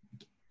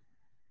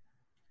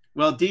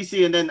 Well,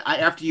 DC, and then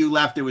after you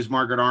left, it was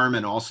Margaret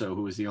Arman also,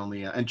 who was the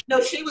only.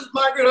 No, she was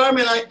Margaret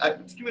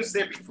Arman. She was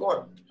there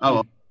before.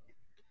 Oh.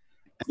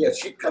 Yeah,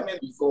 she'd come in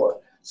before.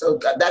 So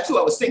that's who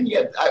I was thinking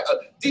of.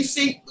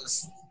 DC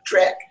was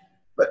Trek,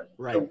 but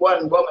the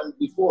one woman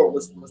before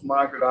was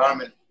Margaret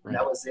Arman. Right.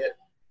 That was it.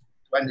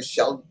 Trying to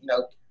show,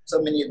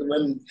 so many of the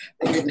women,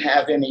 they didn't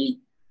have anything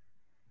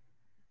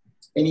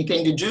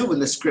to do with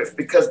the script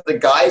because the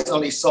guys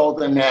only saw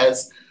them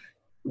as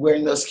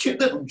wearing those cute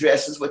little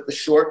dresses with the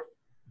short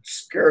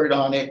skirt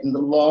on it and the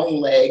long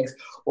legs,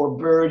 or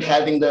Bird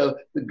having the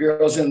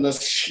girls in the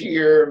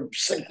sheer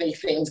symphony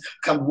things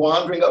come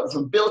wandering up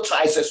from Bill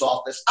Tice's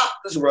office, up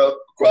this road,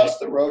 across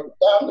the road,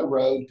 down the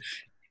road,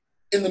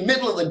 in the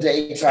middle of the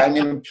daytime,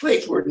 in a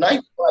place where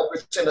 95%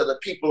 of the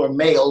people are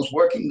males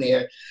working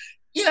there.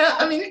 Yeah,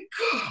 I mean,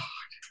 God.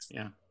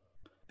 Yeah.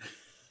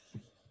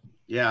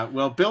 Yeah,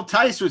 well, Bill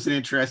Tice was an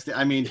interesting,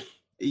 I mean,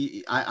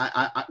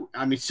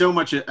 I mean, so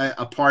much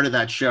a part of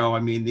that show. I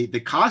mean, the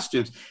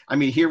costumes. I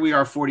mean, here we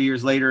are 40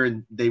 years later,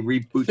 and they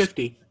reboot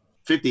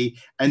 50,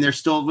 and they're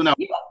still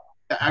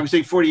I was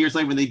saying 40 years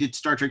later when they did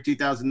Star Trek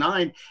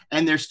 2009,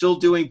 and they're still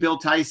doing Bill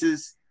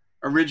Tice's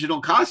original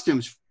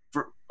costumes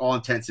for all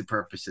intents and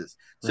purposes.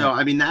 So, right.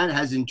 I mean, that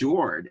has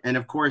endured. And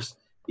of course,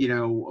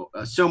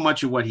 so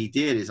much of what he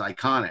did is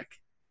iconic.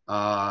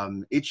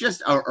 It's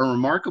just a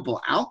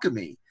remarkable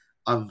alchemy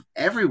of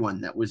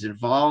everyone that was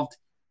involved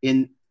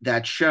in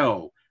that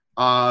show.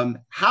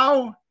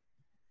 How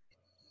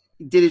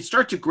did it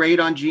start to grate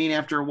on Gene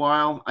after a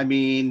while? I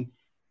mean,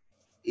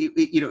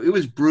 it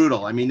was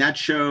brutal. I mean, that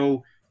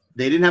show,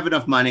 they didn't have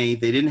enough money.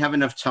 They didn't have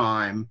enough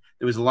time.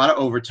 There was a lot of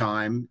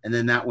overtime, and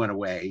then that went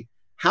away.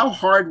 How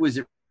hard was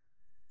it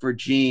for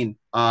Gene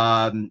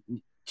was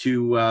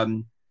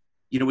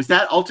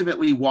that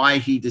ultimately why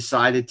he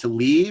decided to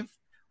leave,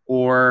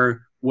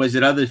 or was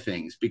it other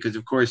things? Because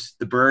of course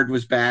the Bird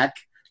was back,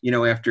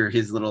 after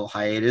his little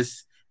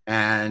hiatus,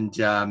 and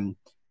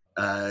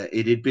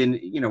it had been,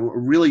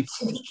 really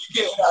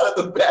getting out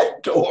of the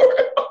back door.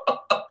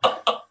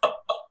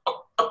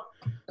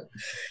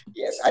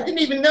 Yes, I didn't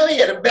even know he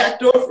had a back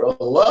door for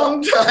a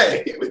long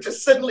time. It would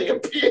just suddenly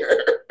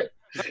appear.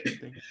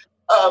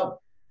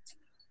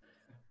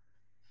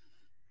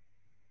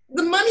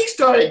 The money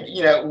started,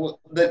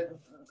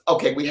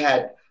 we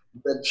had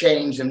the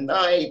change in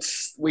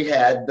nights, we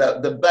had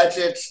the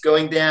budgets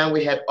going down,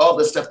 we had all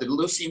the stuff that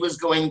Lucy was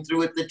going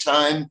through at the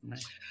time.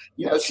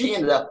 She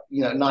ended up,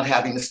 not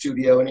having the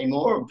studio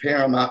anymore.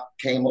 Paramount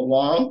came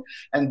along,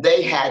 and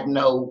they had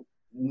no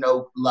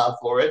love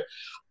for it.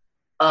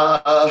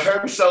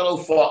 Herb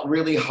Solow fought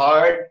really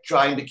hard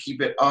trying to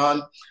keep it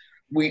on.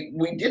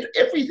 We did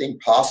everything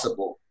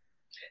possible.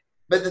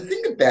 But the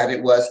thing about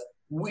it was,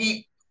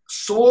 we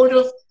sort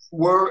of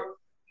were,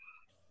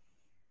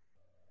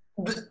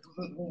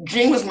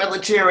 Gene was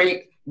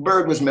military,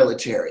 Bird was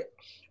military.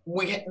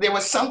 There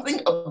was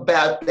something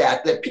about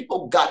that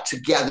people got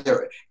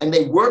together and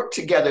they worked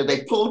together,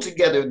 they pulled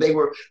together, they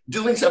were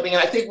doing something.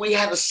 And I think we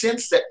had a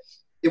sense that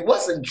it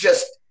wasn't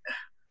just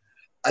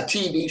a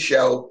TV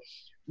show.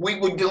 We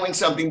were doing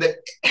something that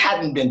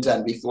hadn't been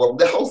done before.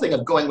 The whole thing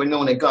of going where no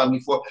one had gone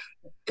before.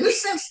 In a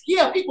sense,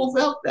 yeah, people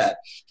felt that.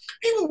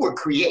 People were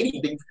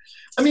creating things.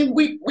 I mean,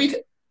 we'd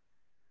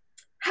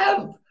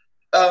have,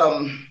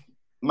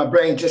 my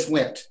brain just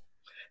went.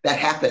 That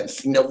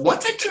happens.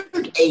 Once I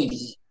turned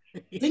 80,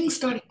 things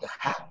started to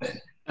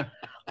happen.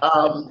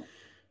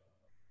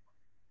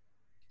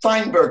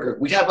 Feinberger,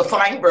 we'd have a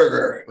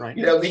Feinberger. Right.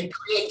 They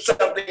create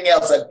something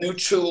else, a new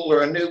tool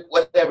or a new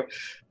whatever.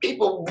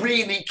 People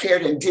really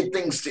cared and did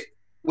things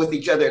with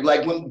each other.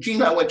 Like when Gene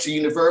and I went to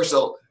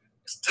Universal,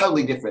 it's a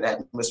totally different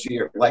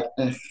atmosphere. Like,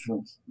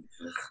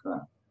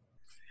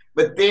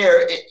 but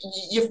there,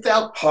 you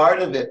felt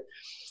part of it.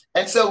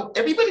 And so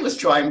everybody was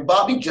trying.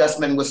 Bobby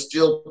Justman was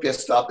still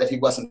pissed off that he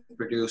wasn't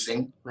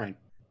producing. Right.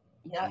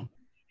 Yeah.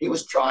 He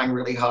was trying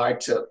really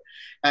hard to,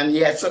 and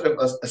he had sort of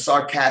a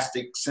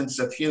sarcastic sense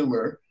of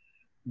humor.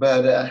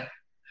 But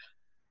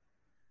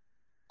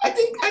I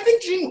think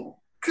Gene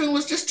Coon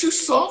was just too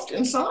soft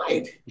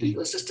inside. He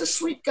was just a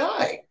sweet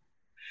guy.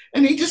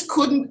 And he just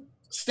couldn't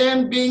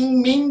stand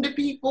being mean to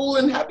people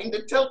and having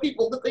to tell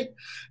people that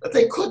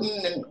they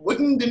couldn't and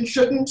wouldn't and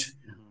shouldn't.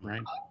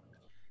 Right.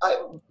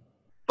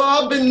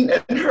 Bob and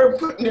her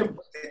putting their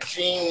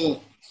Gene's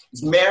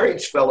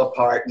marriage fell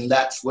apart, and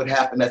that's what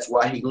happened. That's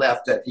why he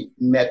left, that he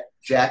met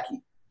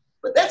Jackie.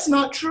 But that's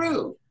not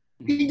true.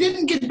 He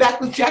didn't get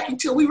back with Jackie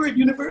till we were at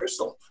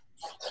Universal.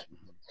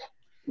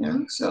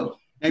 So.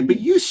 Hey, but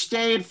you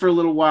stayed for a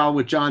little while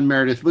with John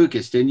Meredith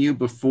Lucas, didn't you?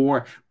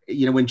 Before,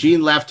 when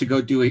Gene left to go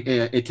do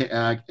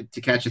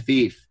To Catch a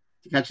Thief.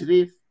 To Catch a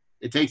Thief?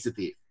 It Takes a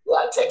Thief.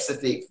 Well, It Takes a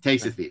Thief.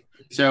 Takes a Thief.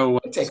 So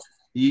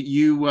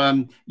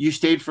you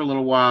stayed for a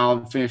little while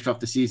and finished off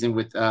the season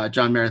with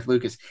John Meredith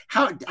Lucas.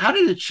 How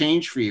did it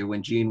change for you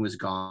when Gene was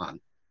gone?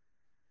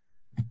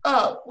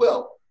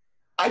 Well,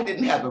 I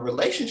didn't have a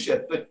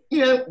relationship, but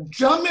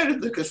John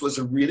Meredith Lucas was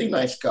a really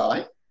nice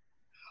guy.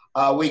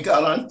 We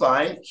got on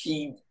fine.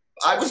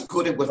 I was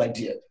good at what I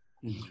did.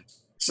 Mm-hmm.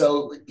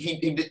 So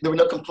there were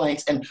no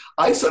complaints. And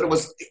I sort of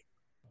was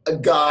a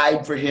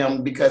guide for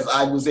him because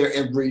I was there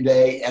every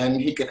day and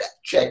he could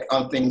check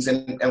on things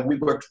and we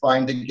worked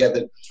fine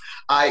together.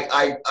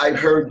 I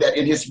heard that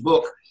in his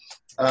book,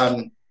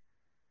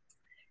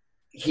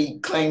 he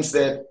claims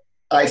that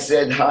I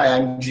said, "Hi,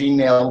 I'm Gene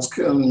Nails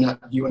Coon.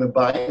 You want to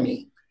buy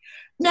me?"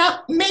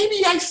 Now,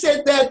 maybe I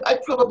said that. I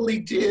probably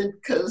did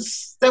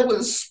because that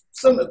was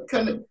some of the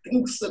kind of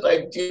things that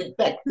I did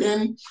back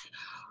then.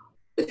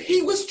 But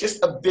he was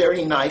just a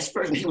very nice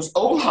person. He was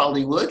old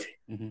Hollywood.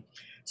 Mm-hmm.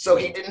 So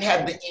he didn't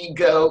have the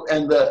ego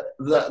and the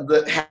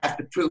have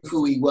to prove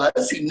who he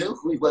was. He knew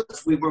who he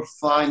was. We were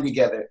fine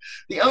together.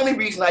 The only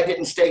reason I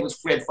didn't stay with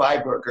Fred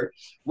Feinberger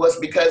was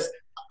because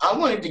I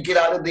wanted to get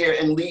out of there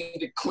and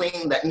leave it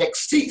clean that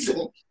next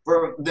season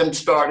for them to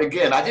start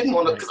again. I didn't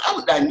want to, because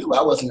I knew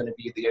I wasn't going to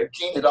be there.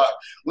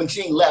 When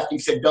Gene left, he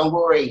said, "Don't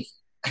worry,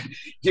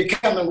 you're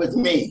coming with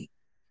me."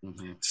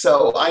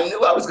 So I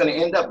knew I was going to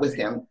end up with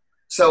him.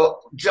 So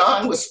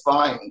John was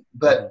fine,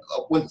 but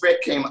when Fred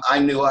came, I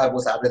knew I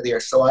was out of there.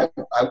 So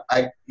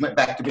I went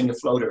back to being a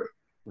floater.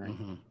 Right.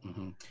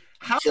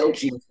 Until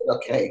Gene said,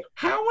 okay.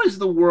 How is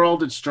the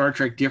world at Star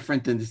Trek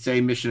different than,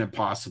 say, Mission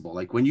Impossible?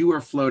 Like when you were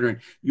a floater and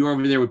you were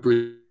over there with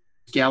Bruce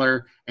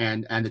Geller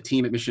and the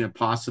team at Mission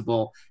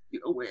Impossible,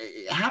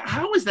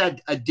 how is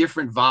that a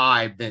different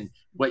vibe than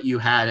what you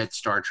had at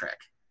Star Trek?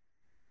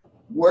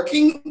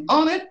 Working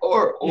on it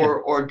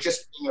or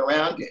just being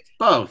around it?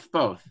 Both.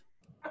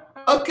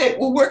 Okay,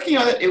 well, working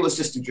on it, it was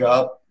just a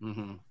job.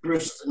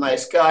 Bruce is a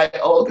nice guy.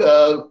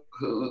 Olga,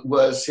 who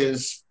was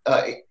his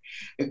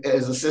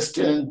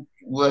assistant,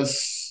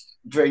 was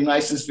very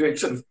nice. It's very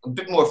sort of a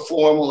bit more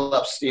formal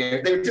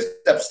upstairs. They were just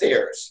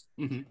upstairs.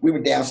 We were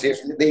downstairs,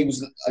 and they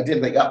was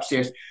identically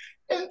upstairs,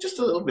 and just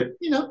a little bit,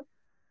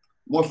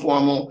 more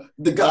formal.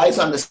 The guys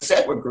on the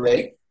set were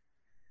great.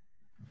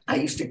 I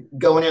used to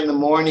go in the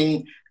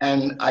morning,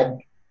 and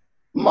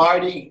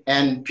Marty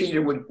and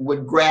Peter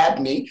would grab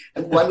me,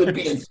 and one would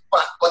be in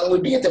front, one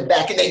would be at the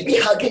back, and they'd be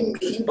hugging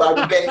me while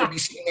Ben would be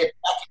sitting there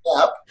backing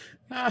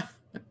up.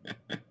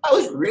 I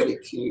was really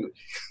cute.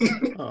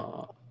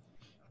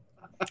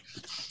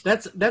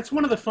 That's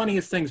one of the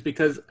funniest things,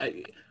 because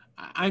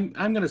I'm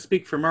going to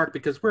speak for Mark,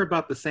 because we're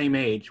about the same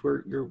age.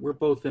 We're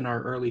both in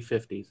our early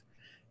 50s,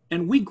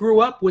 and we grew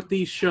up with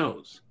these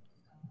shows.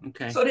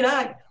 Okay. So did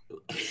I.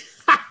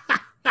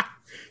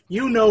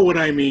 You know what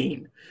I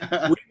mean.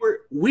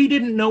 We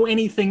didn't know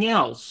anything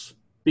else,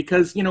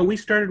 because we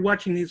started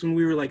watching these when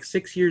we were like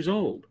 6 years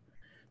old.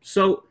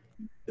 So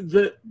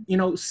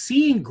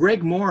seeing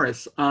Greg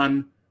Morris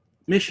on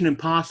Mission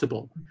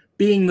Impossible,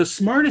 being the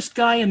smartest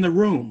guy in the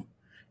room,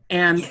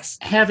 and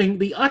having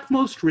the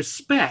utmost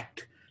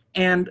respect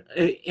and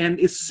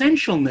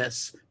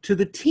essentialness to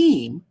the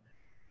team,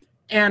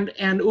 and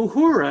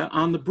Uhura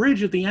on the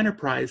bridge of the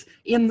Enterprise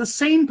in the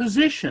same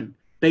position,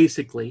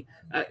 basically,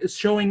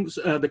 showing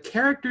the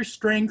character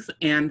strength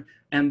and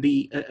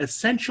the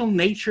essential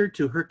nature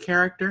to her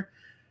character.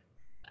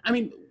 I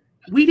mean,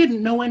 we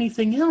didn't know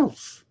anything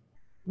else.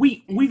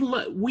 We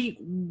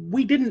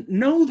didn't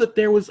know that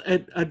there was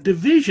a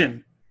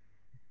division.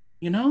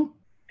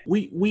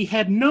 We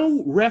had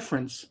no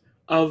reference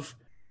of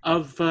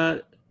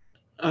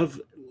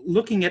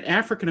looking at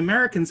African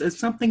Americans as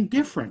something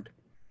different.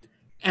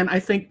 And I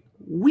think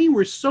we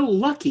were so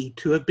lucky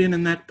to have been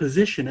in that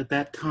position at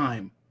that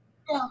time.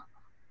 Yeah.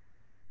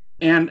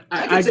 And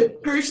I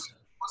said, Percy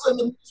was in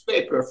the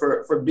newspaper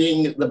for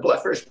being the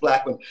first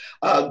black one.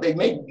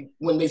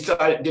 When they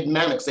did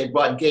Mannix, they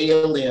brought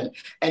Gail in,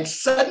 and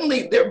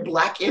suddenly they're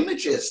black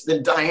images.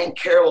 Then Diane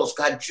Carroll's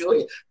got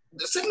Julia.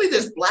 Suddenly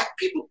there's black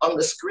people on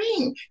the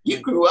screen. You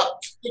grew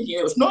up thinking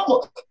it was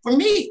normal. For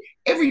me,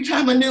 every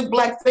time a new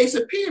black face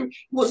appeared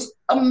was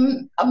a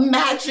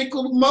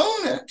magical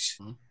moment.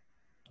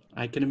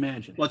 I can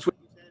imagine. Well, it's what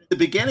you said at the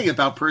beginning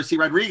about Percy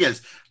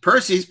Rodriguez.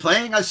 Percy's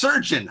playing a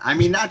surgeon. I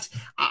mean,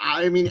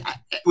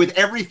 with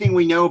everything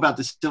we know about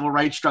the civil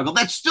rights struggle,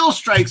 that still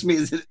strikes me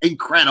as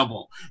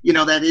incredible.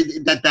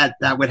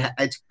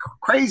 It's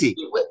crazy.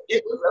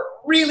 It was a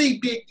really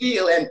big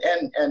deal,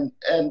 and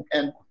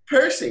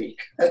Percy,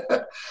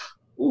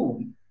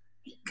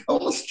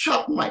 almost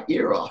chopped my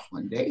ear off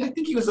one day. I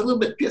think he was a little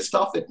bit pissed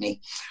off at me.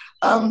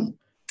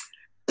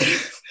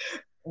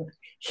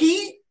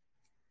 He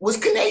was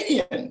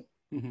Canadian.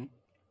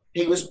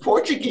 He was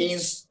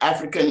Portuguese,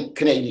 African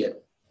Canadian.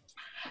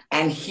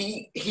 And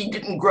he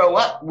didn't grow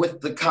up with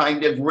the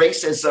kind of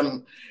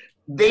racism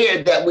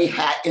there that we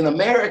had in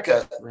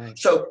America. Right.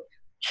 So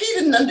he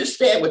didn't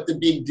understand what the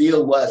big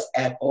deal was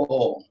at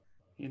all.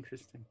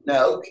 Interesting.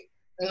 No,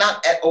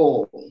 not at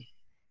all.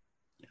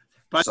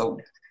 But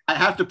I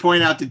have to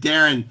point out to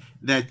Darren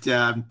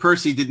that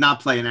Percy did not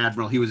play an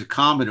admiral. He was a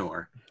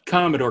Commodore.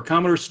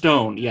 Commodore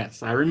Stone.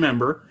 Yes, I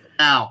remember.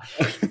 Now.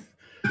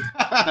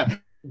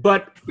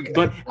 But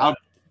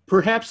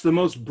perhaps the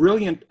most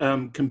brilliant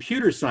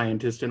computer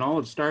scientist in all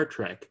of Star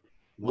Trek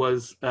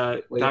was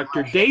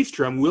Dr.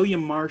 Daystrom,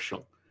 William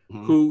Marshall,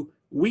 who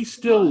we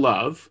still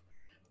love.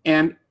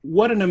 And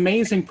what an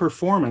amazing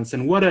performance,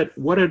 and what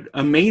an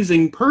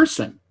amazing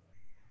person.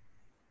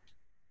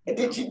 And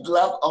did you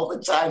love all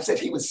the times that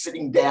he was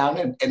sitting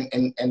down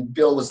and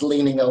Bill was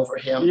leaning over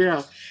him?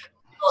 Yeah.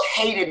 Bill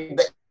hated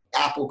the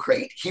apple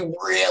crate. He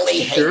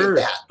really hated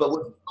that. But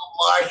with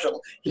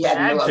Marshall, he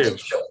had no other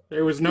choice.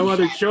 There was no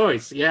other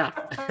choice. Yeah.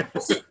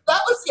 See,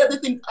 that was the other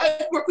thing.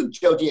 I worked with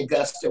Joe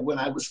D'Augusta when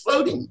I was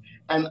floating,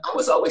 and I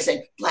was always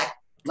saying, black.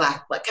 Why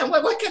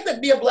can't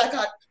that be a black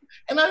eye?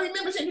 And I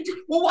remember saying,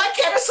 well, why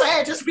can't a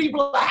scientist be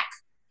black?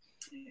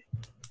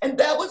 And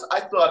I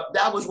thought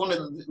that was one of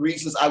the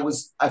reasons I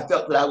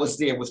felt that I was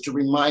there, was to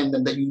remind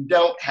them that you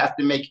don't have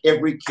to make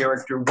every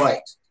character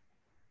white.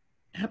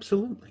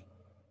 Absolutely.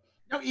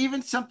 No,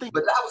 even something.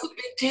 But that was a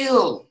big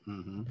deal.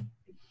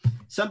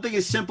 Something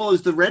as simple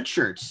as the red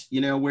shirts,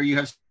 where you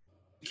have,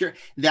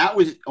 that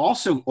was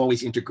also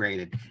always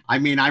integrated. I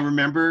mean, I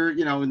remember,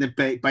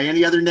 by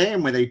any other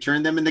name, where they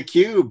turned them into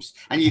cubes,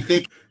 and you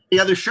think the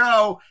other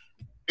show,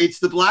 it's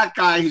the black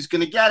guy who's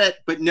going to get it,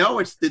 but no,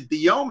 it's the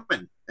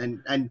yeoman.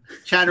 And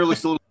Chatter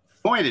looks a little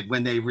disappointed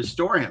when they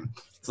restore him.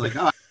 It's like,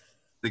 oh,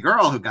 the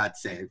girl who got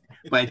saved.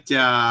 But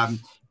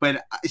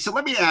so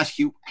let me ask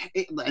you,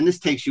 and this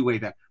takes you way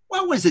back.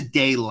 What was a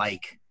day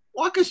like?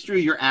 Walk us through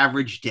your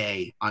average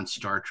day on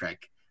Star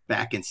Trek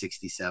back in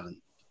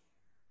 '67.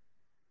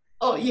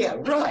 Oh, yeah,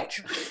 right.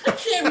 I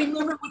can't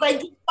remember what I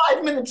did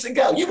 5 minutes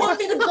ago. You want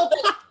me to go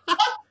back?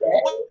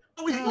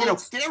 You know,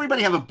 did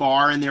everybody have a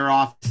bar in their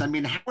office? I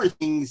mean, how were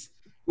things?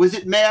 Was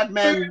it Mad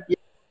Men?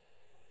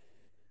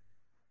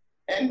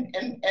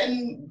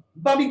 And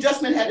Bobby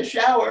Justman had a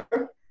shower.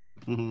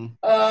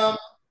 Mm-hmm.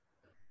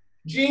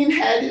 Gene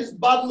had his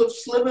bottle of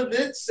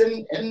Slivovitz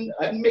and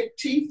I'd make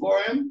tea for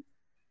him.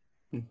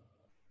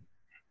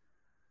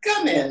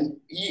 Come in,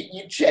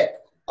 you check.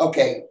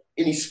 Okay,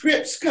 any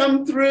scripts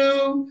come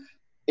through?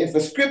 If a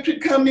script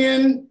had come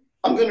in,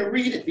 I'm going to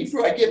read it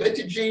before I give it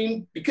to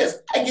Gene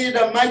because I get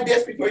it on my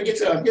desk before he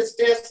gets it on his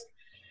desk.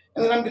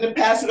 And then I'm going to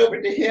pass it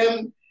over to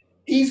him.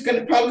 He's going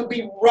to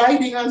probably be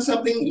writing on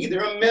something, either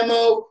a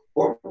memo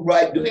or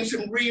doing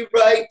some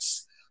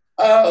rewrites.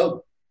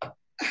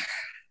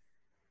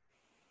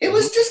 It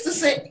was just the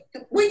same.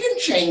 We didn't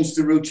change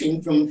the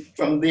routine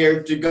from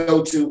there to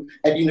go to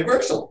at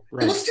Universal.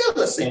 Right. It was still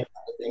the same kind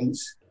of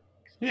things.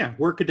 Yeah,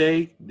 work a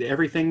day,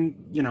 everything,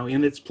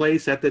 in its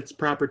place at its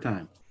proper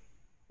time.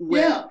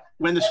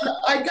 When the script,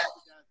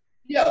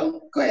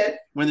 go ahead.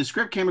 When the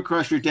script came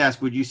across your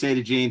desk, would you say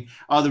to Gene,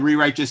 "Oh, the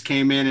rewrite just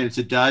came in and it's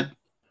a dud"?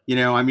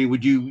 I mean,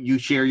 would you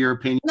share your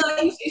opinion? No,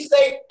 I usually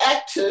say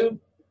Act 2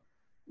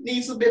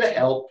 needs a bit of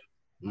help,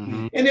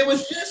 and it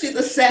was usually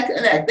the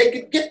second act. They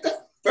could get the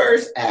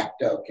first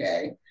act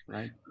okay,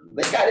 right?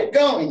 They got it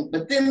going,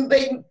 but then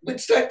they would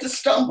start to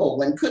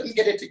stumble and couldn't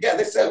get it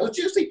together. So it was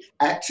usually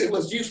Act 2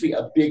 was usually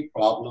a big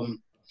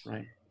problem,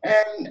 right?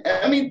 And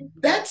I mean,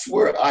 that's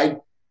where I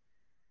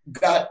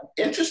got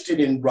interested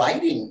in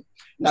writing.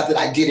 Not that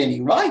I did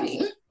any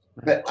writing,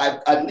 but I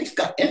at least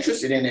got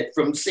interested in it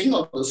from seeing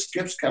all those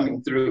scripts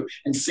coming through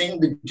and seeing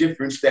the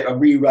difference that a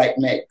rewrite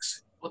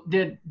makes.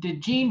 Did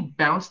Gene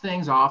bounce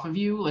things off of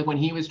you? Like when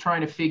he was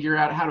trying to figure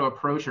out how to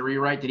approach a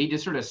rewrite, did he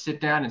just sort of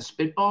sit down and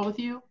spitball with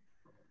you?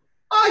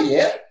 Oh,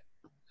 yeah.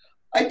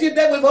 I did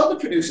that with all the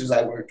producers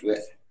I worked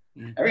with.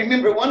 I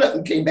remember one of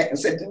them came back and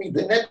said to me,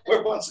 the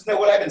network wants to know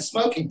what I've been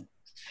smoking.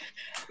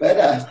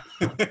 But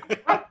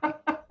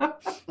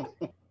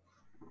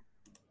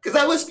because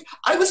I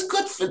was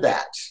good for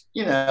that.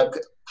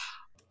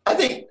 I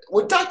think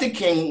with Dr.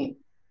 King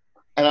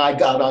and I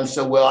got on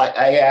so well,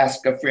 I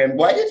asked a friend,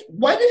 why did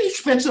he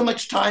spend so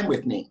much time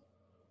with me?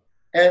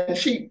 And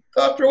she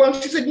thought for a while,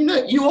 she said,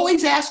 you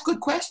always ask good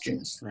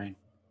questions. Right.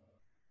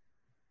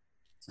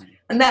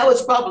 And that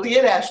was probably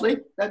it, Ashley.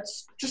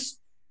 That's just,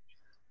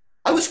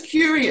 I was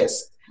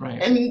curious.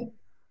 Right. And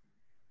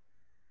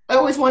I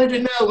always wanted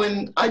to know,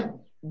 and I'd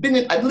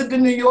lived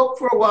in New York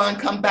for a while and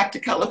come back to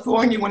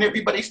California when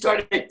everybody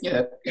started,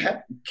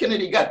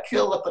 Kennedy got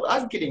killed. I thought,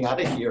 I'm getting out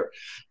of here.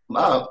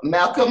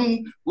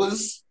 Malcolm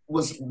was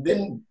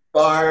then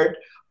barred.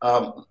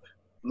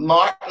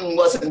 Martin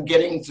wasn't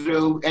getting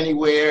through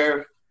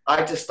anywhere.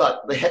 I just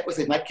thought, the heck with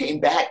it, and I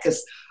came back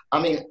because,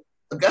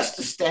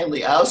 Augustus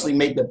Stanley Owsley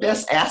made the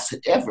best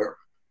acid ever.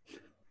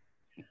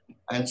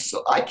 And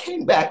so I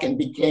came back and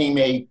became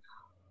a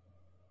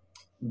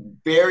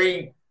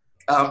very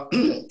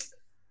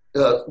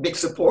big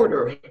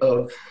supporter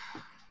of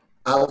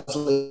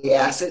Owsley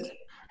acid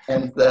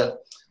and the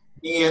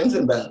Ians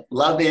and the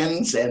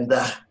Love-Ins and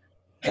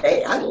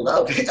hey, I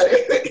love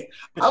it.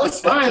 I was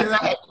fine and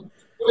I had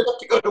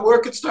to go to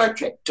work at Star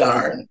Trek.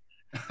 Darn.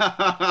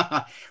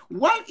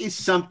 What is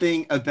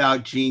something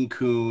about Gene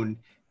Coon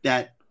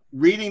that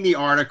reading the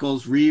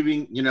articles,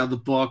 reading, the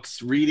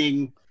books,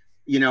 reading,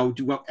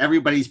 what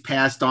everybody's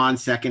passed on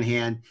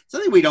secondhand,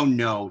 something we don't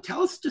know.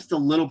 Tell us just a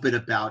little bit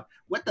about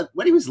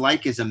what he was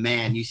like as a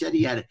man. You said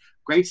he had a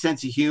great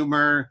sense of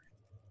humor.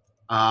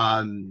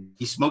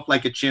 He smoked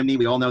like a chimney.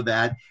 We all know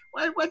that.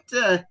 What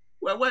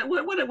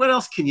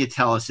else can you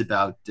tell us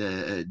about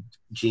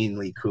Gene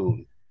Lee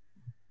Coon?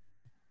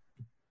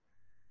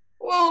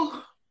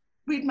 Well,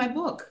 read my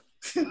book.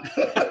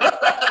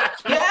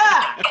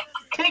 Yeah,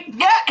 take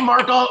that,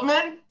 Mark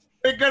Altman.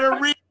 We're gonna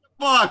read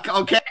the book,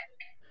 okay?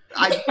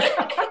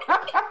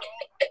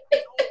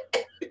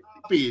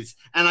 Copies,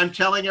 and I'm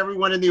telling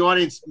everyone in the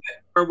audience,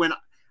 when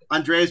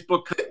Andrea's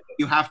book comes,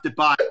 you have to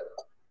buy.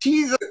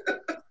 Jesus,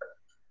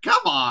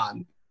 come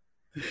on.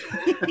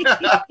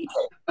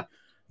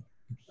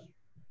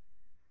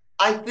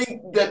 I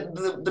think that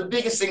the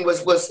biggest thing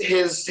was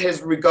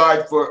his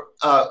regard for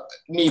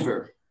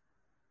Niebuhr,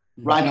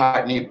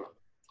 Reinhard Niebuhr.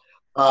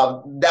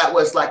 That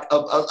was like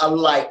a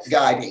light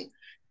guiding.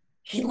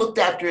 He looked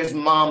after his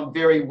mom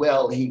very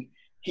well. He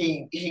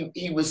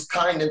was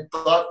kind and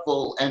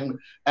thoughtful, and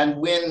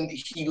when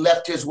he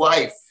left his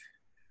wife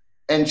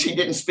and she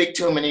didn't speak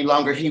to him any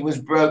longer, he was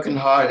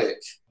brokenhearted.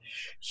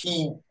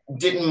 He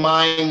didn't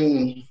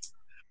mind,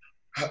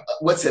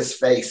 what's his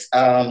face?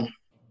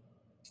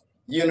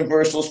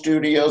 Universal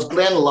Studios,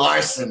 Glenn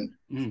Larson.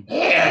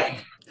 Yeah.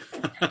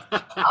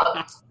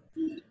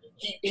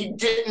 He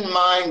didn't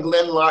mind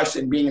Glenn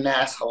Larson being an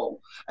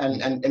asshole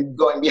and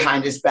going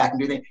behind his back and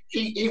doing things.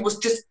 He was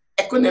just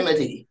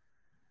equanimity.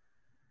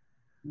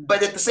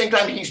 But at the same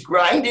time, he's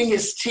grinding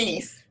his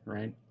teeth.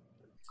 Right.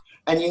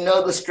 And you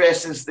know the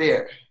stress is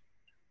there.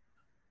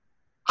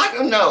 I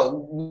don't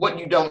know what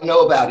you don't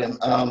know about him.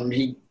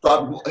 He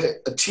thought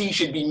a tea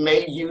should be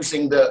made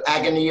using the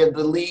agony of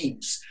the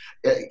leaves.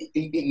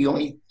 He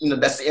only,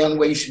 that's the only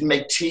way you should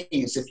make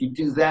teas. If you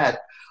do that,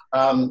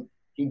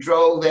 he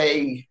drove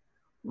a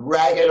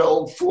ragged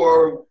old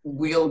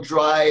 4-wheel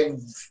drive.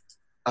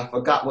 I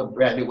forgot what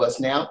brand it was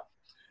now.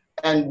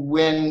 And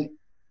when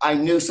I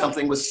knew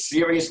something was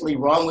seriously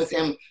wrong with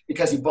him,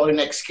 because he bought an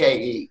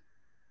XKE.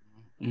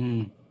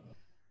 Mm.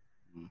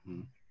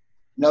 Mm-hmm.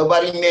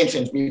 Nobody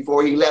mentions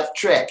before he left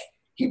Trek,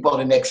 he bought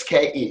an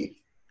XKE.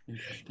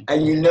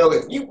 And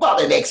if you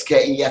bought an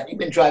XKE after you've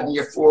been driving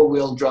your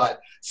 4-wheel drive,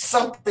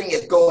 something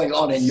is going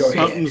on in your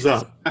Something's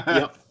head.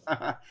 Up.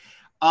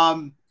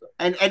 Yep.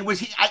 And was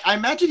he? I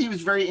imagine he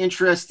was very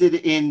interested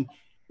in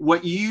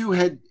what you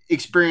had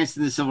experienced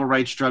in the civil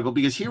rights struggle,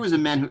 because here was a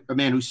man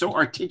who so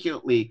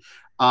articulately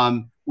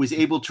was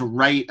able to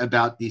write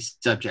about these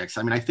subjects.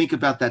 I mean, I think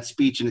about that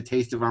speech in A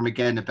Taste of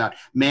Armageddon about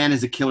man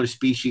is a killer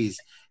species,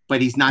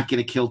 but he's not going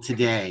to kill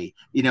today.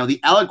 The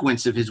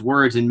eloquence of his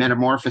words in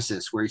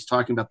Metamorphosis, where he's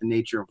talking about the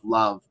nature of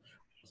love.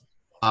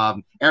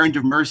 Errand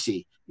of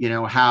Mercy,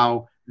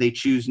 how they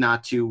choose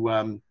not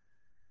to,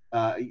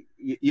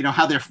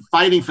 how they're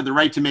fighting for the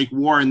right to make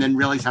war and then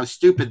realize how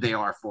stupid they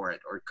are for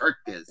it, or Kirk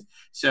is.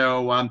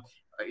 So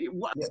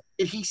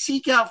did he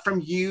seek out from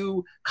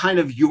you kind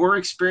of your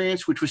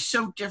experience, which was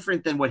so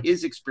different than what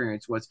his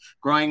experience was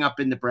growing up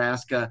in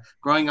Nebraska,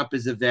 growing up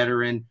as a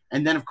veteran,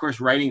 and then of course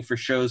writing for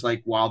shows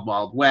like Wild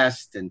Wild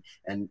West and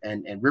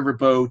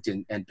Riverboat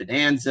and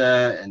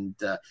Bonanza, and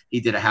he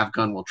did A Have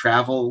Gun Will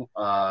Travel,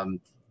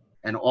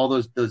 and all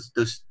those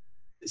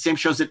same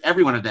shows that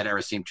everyone of that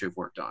era seemed to have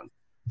worked on.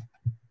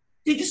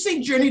 Did you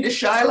see Journey to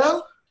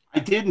Shiloh? I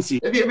didn't see.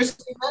 Have you ever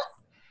seen that?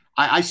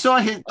 I saw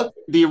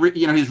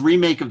his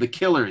remake of The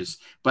Killers,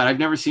 but I've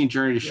never seen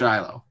Journey to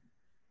Shiloh.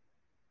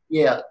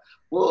 Yeah,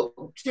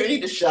 well,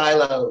 Journey to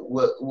Shiloh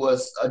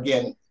was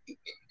again,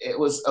 it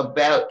was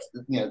about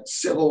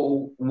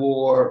Civil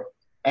War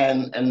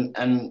and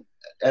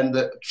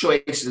the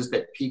choices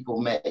that people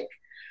make,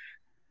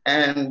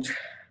 and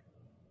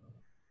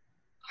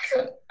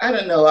I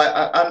don't know.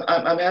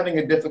 I'm having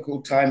a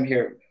difficult time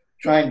here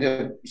trying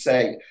to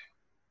say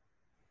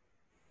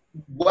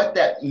what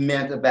that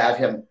meant about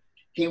him.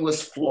 He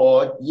was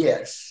flawed,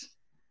 yes,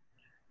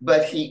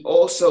 but he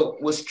also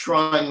was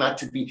trying not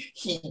to be.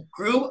 He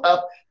grew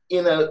up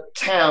in a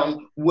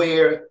town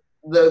where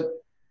the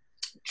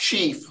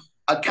chief,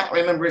 I can't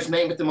remember his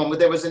name at the moment,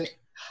 there was a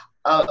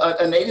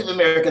Native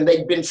American,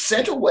 they'd been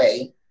sent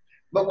away,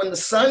 but when the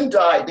son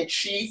died, the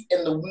chief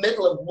in the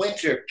middle of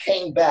winter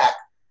came back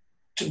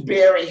to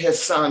bury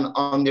his son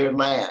on their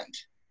land.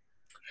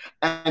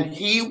 And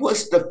he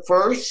was the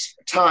first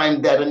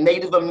time that a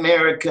Native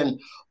American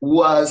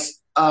was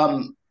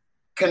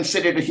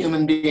considered a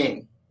human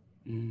being,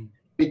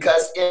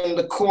 because in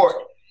the court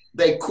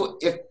they could,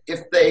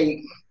 if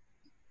they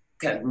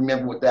can't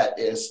remember what that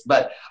is,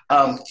 but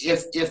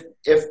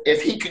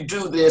if he could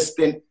do this,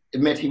 then it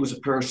meant he was a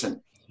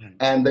person,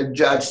 and the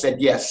judge said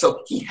yes.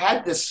 So he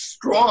had this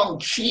strong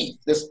chief,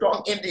 this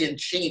strong Indian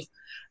chief,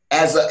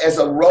 as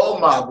a role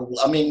model.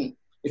 I mean,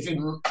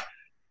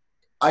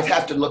 I'd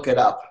have to look it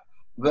up,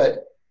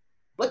 but.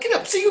 Look it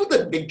up, see who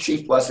the big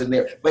chief was in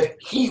there. But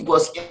he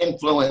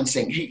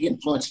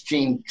influenced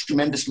Gene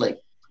tremendously.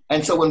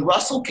 And so when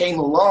Russell came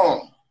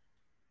along,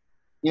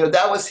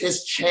 that was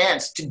his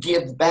chance to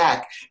give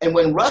back. And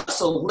when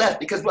Russell left,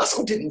 because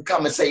Russell didn't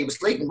come and say he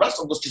was leaving,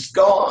 Russell was just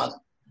gone.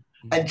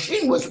 And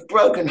Gene was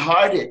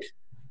brokenhearted.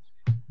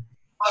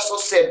 Russell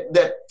said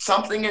that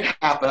something had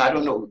happened, I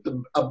don't know,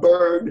 a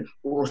bird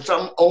or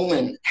some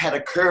omen had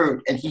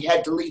occurred, and he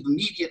had to leave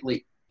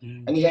immediately,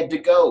 and he had to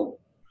go.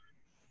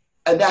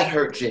 And that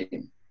hurt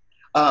Gene.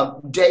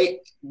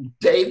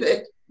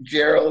 David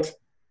Gerald,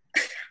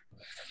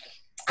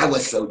 I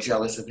was so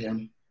jealous of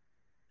him,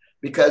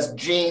 because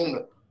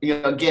Gene,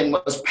 again,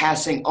 was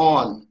passing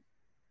on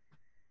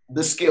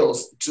the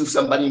skills to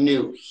somebody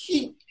new.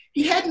 He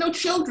had no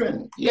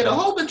children. He had a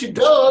whole bunch of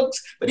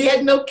dogs, but he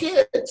had no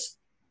kids.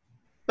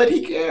 But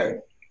he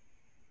cared.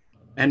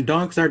 And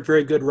dogs aren't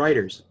very good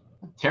writers.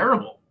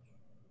 Terrible.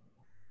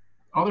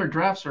 All their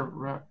drafts are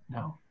rough.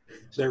 No.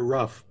 They're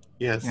rough.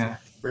 Yes. Yeah.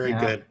 Very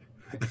good.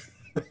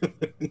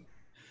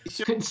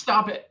 Couldn't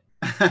stop it.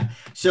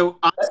 So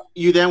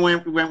you then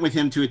went with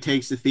him to It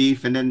Takes a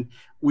Thief, and then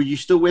were you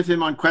still with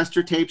him on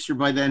Questor tapes, or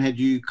by then had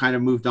you kind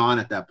of moved on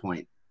at that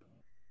point?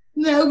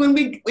 No, when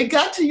we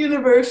got to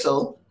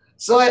Universal,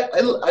 so I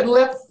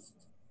left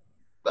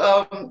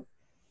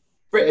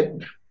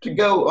Fred to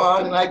go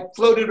on, and I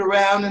floated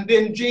around, and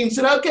then Gene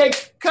said, okay,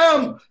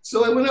 come.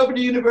 So I went over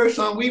to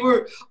Universal, and we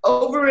were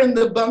over in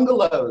the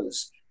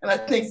bungalows. And I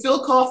think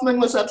Phil Kaufman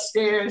was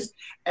upstairs,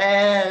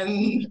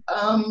 and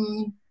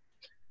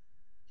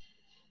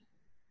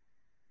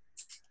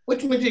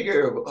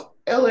whatchamajigger,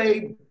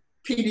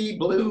 LAPD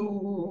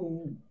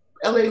Blue,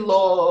 LA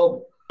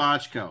Law.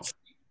 Bochco.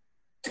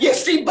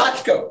 Yes, Steve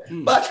Bochco.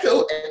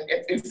 Bochco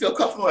and Phil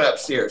Kaufman were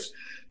upstairs.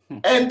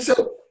 And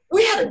so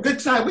we had a good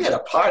time. We had a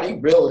party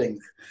building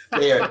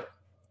there.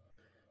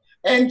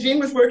 And Gene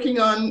was working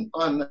on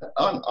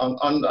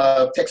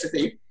Texas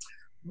Thief.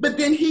 But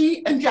then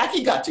he and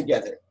Jackie got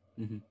together.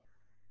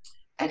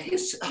 And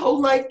his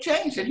whole life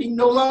changed. And he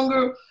no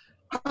longer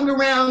hung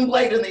around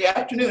late in the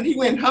afternoon. He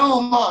went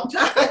home on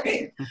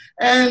time.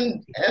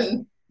 And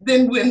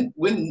then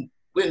when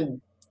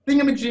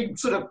Thingamajig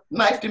sort of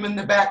knifed him in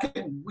the back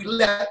and we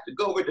left to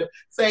go over to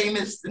Fame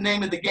is the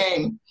Name of the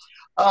Game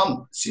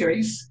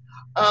series,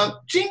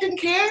 Gene didn't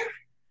care.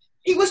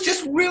 He was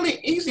just really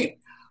easy.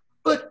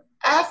 But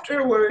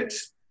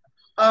afterwards,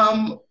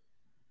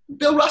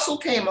 Bill Russell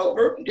came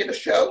over and did a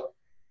show.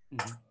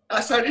 I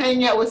started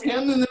hanging out with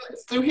him, and then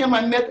through him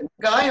I met the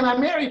guy and I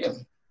married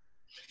him.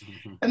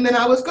 And then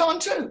I was gone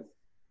too.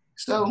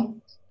 So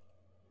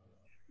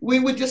we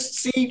would just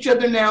see each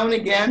other now and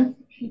again.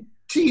 He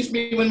teased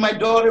me when my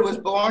daughter was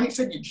born. He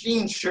said, "Your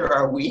genes sure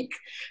are weak."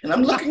 And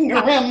I'm looking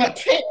around my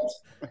tent,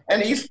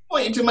 and he's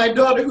pointing to my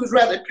daughter who's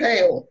rather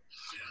pale.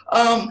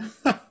 And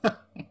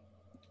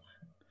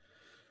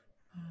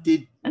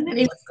then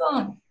he was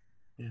gone.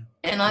 Yeah.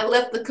 And I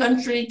left the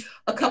country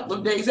a couple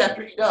of days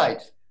after he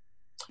died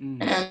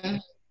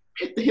and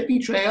hit the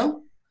hippie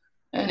trail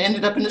and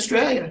ended up in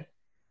Australia.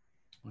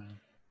 Wow.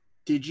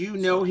 Did you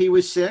know he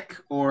was sick,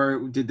 or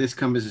did this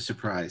come as a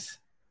surprise?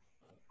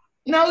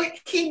 No,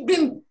 he'd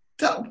been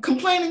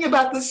complaining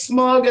about the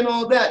smog and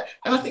all that.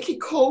 And I think he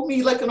called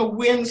me like on a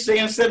Wednesday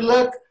and said,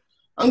 "Look,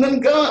 I'm going to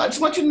go. I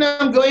just want you to know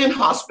I'm going in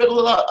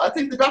hospital. I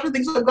think the doctor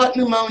thinks I've got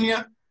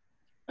pneumonia."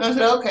 And I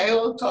said, "Okay,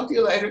 well, I'll talk to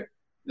you later."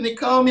 And he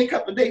called me a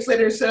couple of days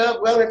later and said,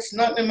 "Well, it's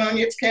not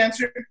pneumonia, it's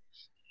cancer."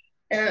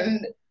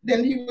 And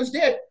then he was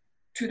dead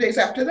 2 days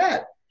after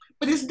that.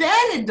 But his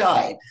dad had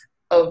died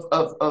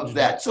of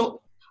that.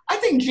 So I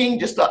think Gene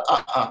just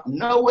thought,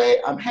 no way,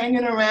 I'm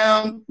hanging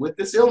around with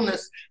this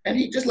illness. And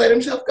he just let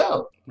himself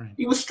go. Right.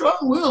 He was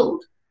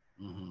strong-willed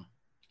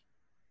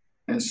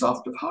and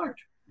soft of heart.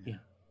 Yeah.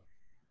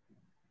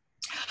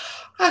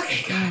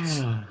 Okay,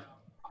 guys.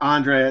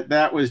 Andrea,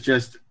 that was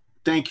just...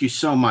 Thank you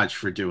so much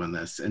for doing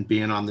this and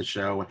being on the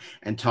show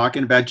and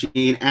talking about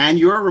Gene and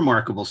your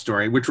remarkable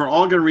story, which we're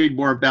all going to read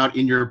more about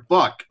in your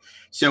book.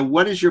 So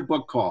what is your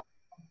book called?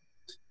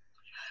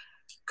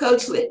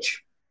 Code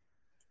Switch.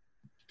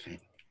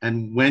 Okay.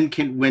 And when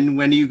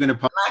are you going to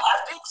publish? I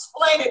have to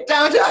explain it,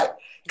 don't I?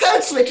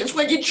 Code Switch is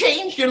when you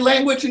change your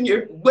language and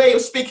your way of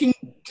speaking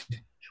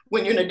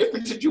when you're in a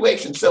different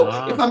situation. So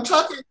if I'm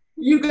talking to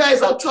you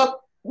guys, I'll talk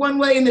one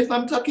way, and if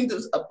I'm talking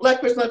to a black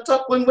person, I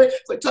talk one way.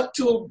 If I talk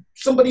to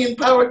somebody in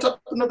power, I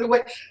talk another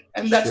way.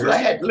 And that's what I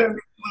had learned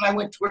when I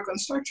went to work on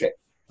Star Trek.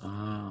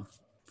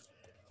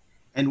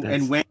 And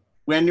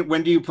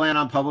when do you plan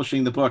on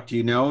publishing the book? Do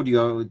you know?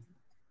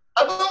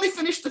 I've only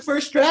finished the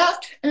first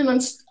draft, and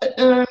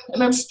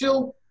I'm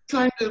still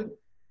trying to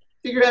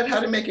figure out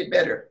how to make it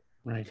better.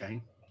 Right.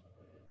 Okay.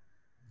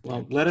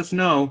 Well, let us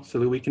know so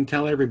that we can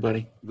tell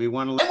everybody. We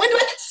want to. And when do I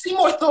get to see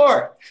more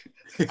Thor?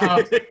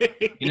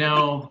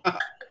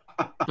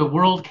 The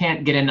world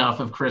can't get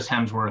enough of Chris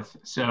Hemsworth,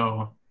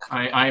 so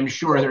I'm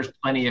sure there's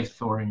plenty of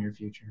Thor in your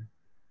future.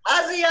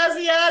 Ozzy,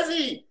 Ozzy,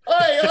 Ozzy!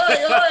 Oi,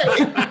 oi, oi!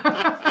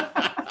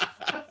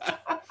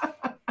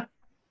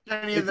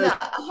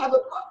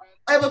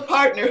 I have a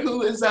partner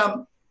who is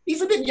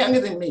he's a bit younger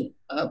than me,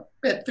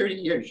 about 30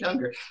 years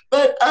younger,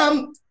 but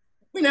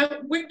we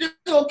do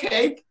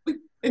okay. We've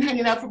been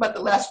hanging out for about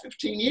the last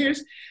 15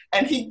 years,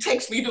 and he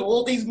takes me to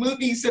all these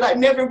movies that I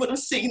never would have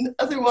seen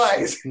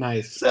otherwise.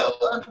 Nice. So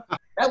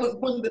that was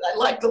one that I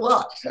liked a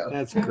lot. So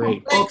that's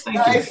great. Thanks,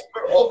 guys,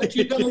 for all that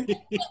you've done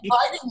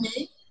inviting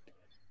me.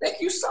 Thank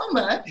you so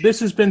much. This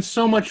has been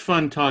so much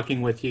fun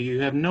talking with you.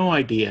 You have no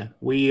idea.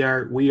 We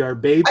are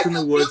babes in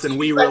the woods, and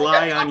we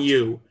rely on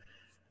you.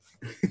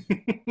 I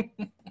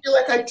feel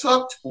like I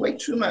talked way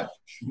too much.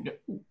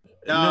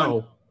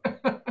 No.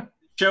 The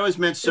show has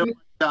meant so much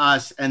to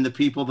us and the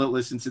people that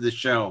listen to the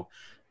show.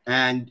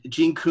 And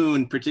Gene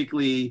Coon,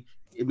 particularly,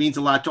 it means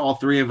a lot to all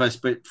three of us,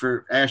 but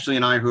for Ashley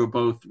and I, who are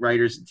both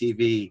writers in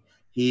TV,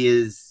 he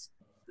is,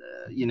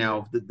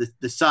 the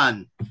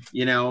sun,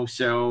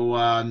 so,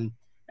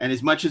 and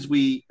as much as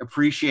we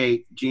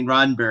appreciate Gene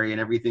Roddenberry and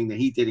everything that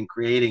he did in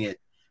creating it,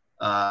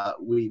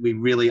 we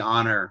really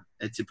honor,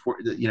 it's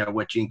important,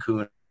 what Gene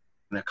Coon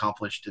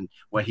accomplished and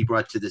what he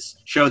brought to this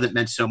show that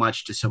meant so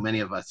much to so many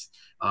of us.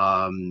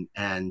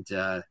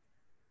 The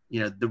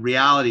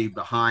reality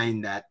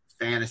behind that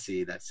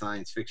fantasy, that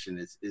science fiction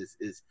is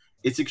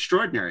it's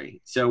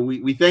extraordinary. So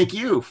we thank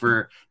you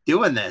for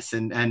doing this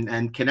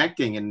and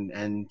connecting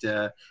and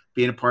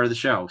being a part of the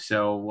show.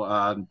 So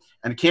and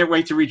I can't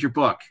wait to read your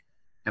book.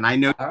 And I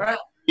know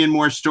in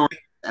more stories,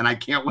 and I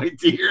can't wait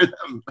to hear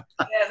them.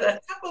 There's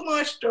a couple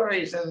more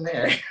stories in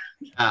there.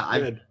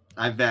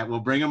 I bet we'll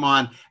bring them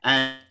on.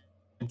 And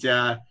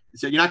so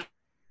you're not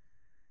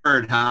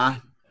heard, huh?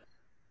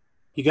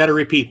 You got to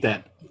repeat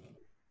that.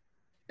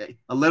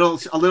 a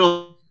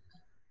little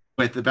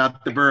with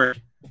about the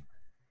bird.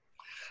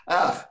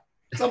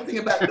 Something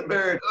about the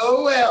bird.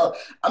 Oh, well,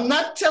 I'm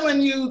not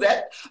telling you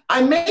that.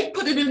 I may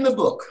put it in the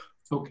book.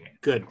 Okay,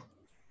 good.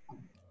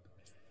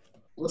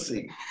 We'll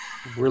see.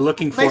 We're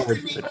looking Nice forward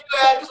to meet to it. you,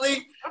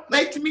 Ashley.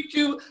 Nice to meet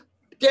you,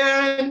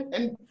 Darren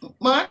and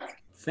Mark.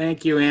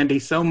 Thank you, Andy,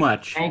 so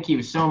much. Thank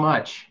you so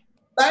much.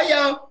 Bye,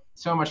 y'all.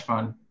 So much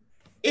fun.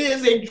 It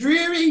is a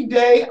dreary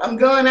day. I'm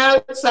going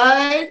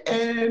outside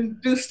and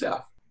do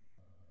stuff.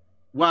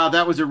 Wow,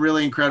 that was a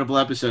really incredible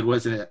episode,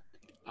 wasn't it?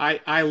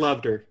 I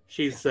loved her.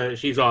 She's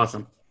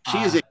awesome. She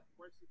is a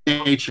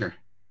nature.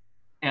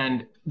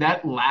 And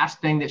that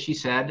last thing that she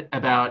said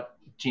about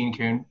Gene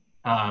Coon,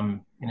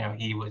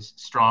 he was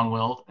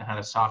strong-willed and had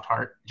a soft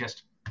heart.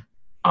 Just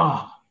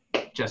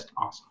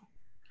awesome.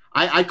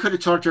 I could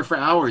have talked to her for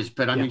hours,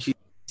 but I mean, she's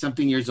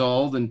something years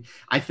old. And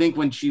I think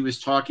when she was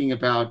talking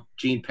about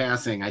Gene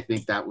passing, I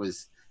think kind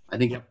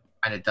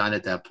of done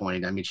at that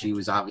point. I mean, she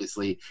was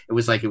obviously, it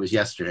was like it was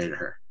yesterday to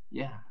her.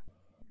 Yeah.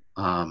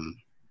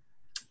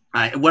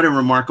 What a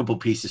remarkable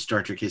piece of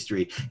Star Trek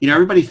history.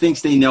 Everybody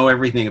thinks they know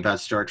everything about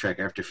Star Trek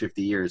after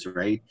 50 years,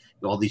 right?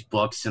 All these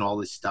books and all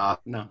this stuff.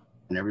 No.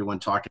 And everyone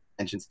talking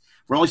mentions.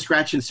 We're only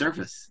scratching the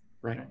surface.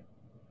 Right.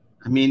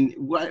 I mean,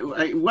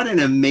 what an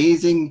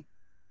amazing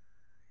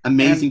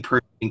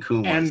person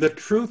Coon was. And the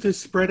truth is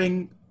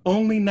spreading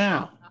only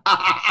now.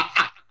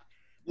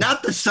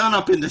 Not the sun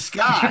up in the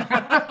sky.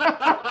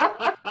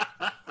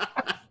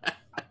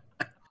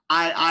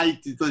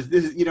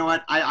 This is, you know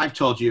what? I've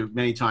told you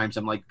many times.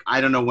 I'm like,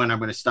 I don't know when I'm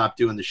going to stop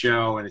doing the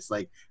show, and it's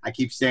like I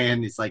keep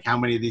saying, it's like, how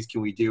many of these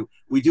can we do?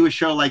 We do a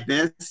show like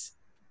this.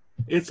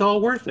 It's all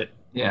worth it.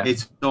 Yeah,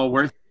 it's all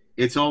worth it.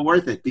 It's all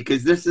worth it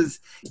because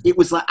it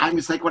was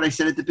like what I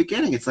said at the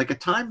beginning. It's like a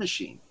time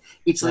machine.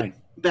 It's like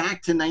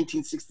back to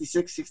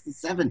 1966,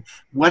 67,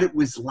 what it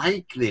was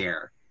like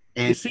there.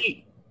 And you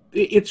see,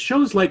 it's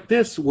shows like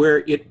this where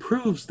it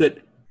proves that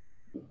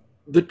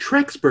the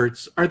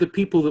Trexperts are the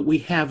people that we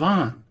have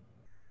on.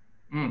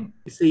 You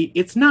see,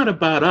 it's not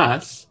about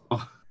us.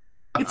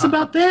 It's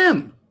about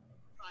them.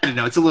 I don't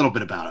know. It's a little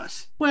bit about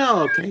us.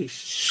 Well, okay.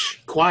 Shh.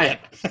 Quiet.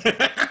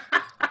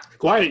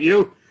 Quiet,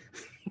 you.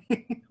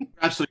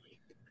 Absolutely.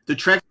 The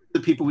Trek, the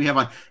people we have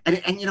on.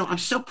 And I'm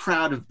so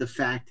proud of the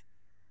fact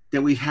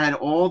that we've had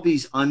all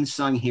these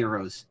unsung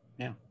heroes.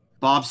 Yeah.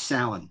 Bob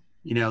Sallin,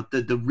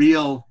 the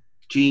real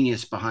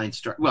genius behind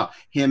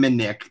him and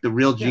Nick, the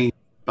real genius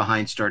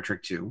behind Star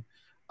Trek 2.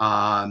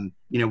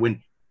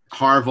 When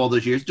Harv all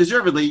those years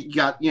deservedly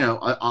got,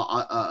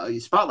 a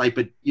spotlight,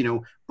 but,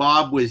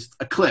 Bob was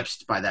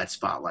eclipsed by that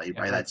spotlight,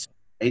 right?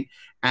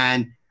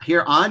 And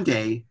here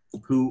Ande,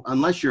 who,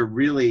 unless you're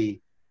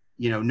really,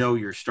 know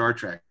your Star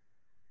Trek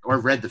or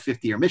read the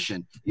 50-year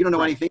mission, you don't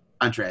know anything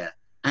about Andrea.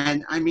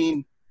 And I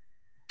mean,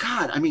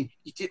 God, you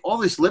did all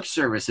this lip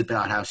service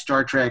about how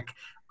Star Trek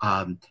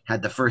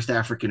had the first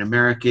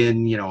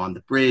African-American, on the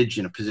bridge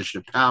in a position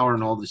of power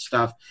and all this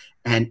stuff.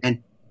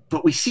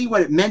 But we see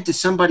what it meant to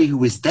somebody who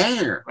was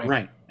there.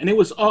 Right. And it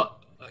was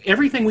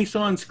everything we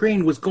saw on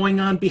screen was going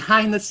on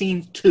behind the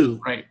scenes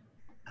too. Right.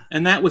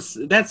 And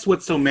that's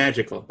what's so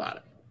magical about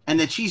it. And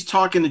that she's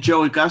talking to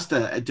Joe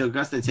Augusta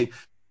and saying,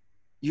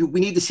 we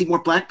need to see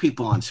more black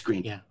people on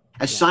screen. Yeah.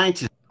 As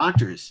scientists,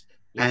 doctors.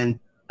 Yeah. And,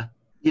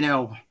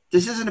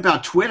 this isn't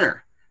about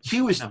Twitter.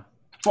 She was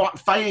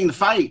fighting the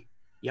fight.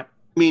 Yep.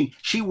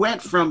 She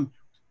went from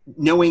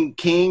knowing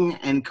King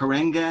and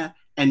Karenga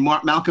and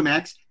Malcolm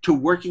X to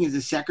working as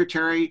a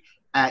secretary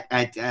at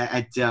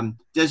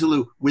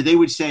Desilu, where they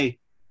would say,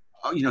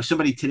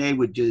 somebody today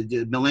would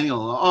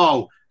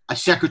millennial, a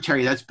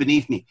secretary, that's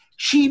beneath me.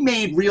 She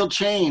made real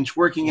change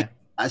working as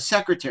a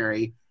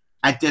secretary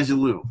at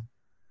Desilu.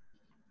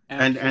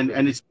 And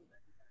it's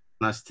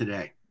us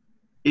today.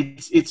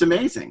 It's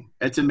amazing.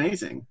 It's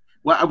amazing.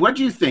 What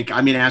do you think?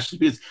 Ashley,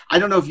 because I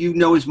don't know if you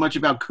know as much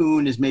about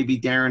Coon as maybe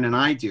Darren and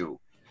I do.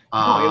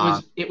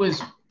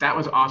 That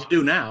was awesome. You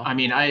do now.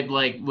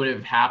 I would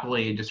have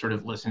happily just sort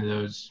of listened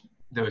to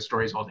those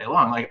stories all day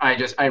long. I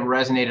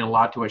resonated a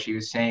lot to what she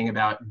was saying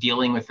about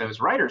dealing with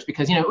those writers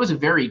because, it was a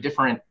very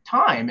different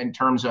time in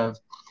terms of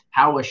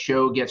how a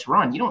show gets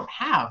run. You don't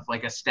have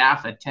a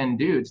staff of 10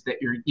 dudes that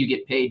you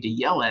get paid to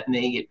yell at and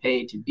they get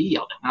paid to be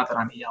yelled at. Not that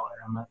I'm a yeller.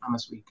 I'm a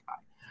sweet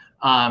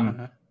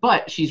guy.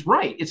 But she's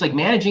right. It's like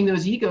managing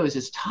those egos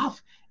is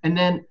tough. And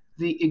then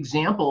the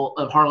example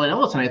of Harlan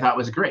Ellison I thought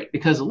was great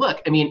because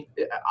look,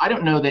 I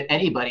don't know that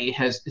anybody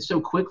has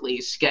so quickly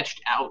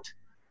sketched out,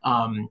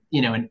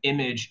 an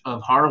image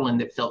of Harlan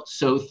that felt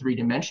so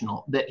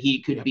three-dimensional that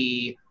he could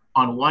be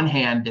on one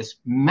hand, this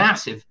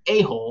massive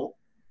a-hole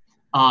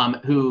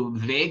who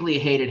vaguely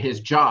hated his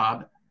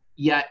job,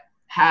 yet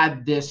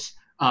had this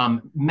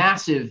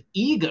massive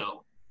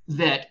ego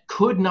that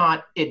could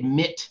not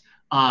admit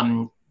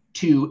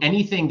to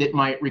anything that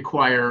might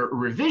require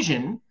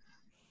revision,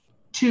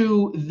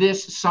 to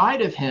this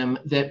side of him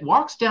that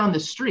walks down the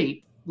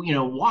street,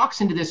 walks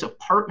into this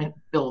apartment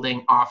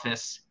building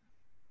office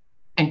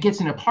and gets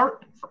an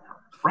apartment for her,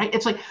 right?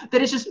 It's like,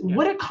 that is just,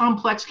 what a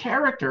complex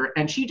character.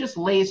 And she just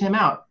lays him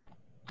out.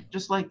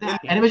 just like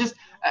that. And it was just,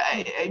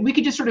 we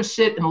could just sort of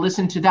sit and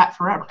listen to that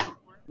forever.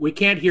 We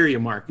can't hear you,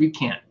 Mark. We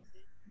can't.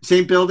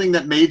 Same building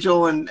that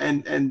Majel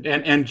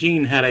and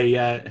Gene had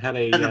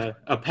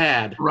a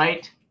pad.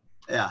 Right.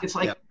 Yeah. It's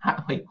like,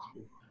 like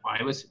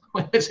why was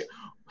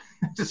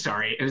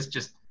sorry. It was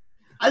just.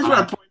 I just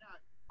want to point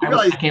out.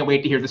 I can't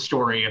wait to hear the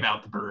story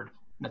about the bird.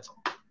 That's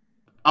all.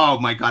 Oh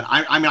my God.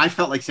 I mean, I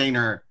felt like saying to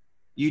her,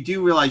 you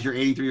do realize you're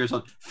 83 years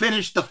old.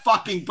 Finish the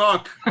fucking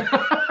book.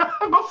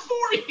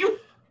 Before you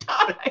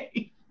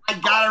die. I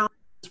gotta read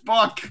this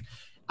book.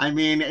 I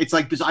mean, it's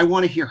like, because I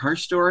want to hear her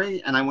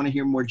story, and I want to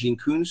hear more Gene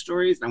Coon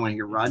stories, and I want to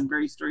hear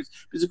Roddenberry stories.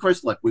 Because, of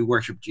course, look, we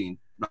worship Gene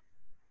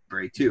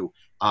Roddenberry, too.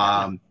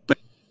 But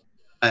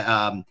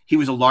he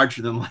was a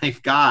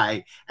larger-than-life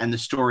guy, and the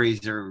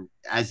stories are,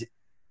 as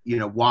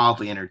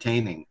wildly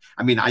entertaining.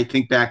 I mean, I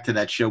think back to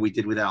that show we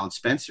did with Alan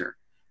Spencer,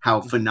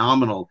 how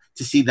phenomenal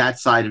to see that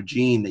side of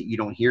Gene that you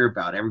don't hear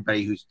about.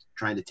 Everybody who's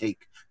trying to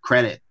take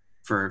credit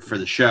for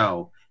the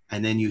show.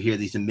 And then you hear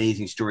these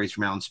amazing stories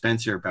from Alan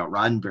Spencer about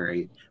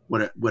Roddenberry,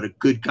 what a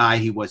good guy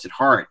he was at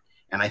heart.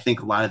 And I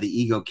think a lot of the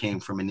ego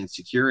came from an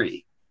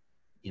insecurity,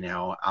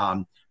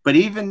 but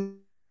even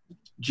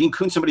Gene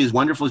Coon, somebody as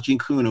wonderful as Gene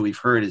Coon, who we've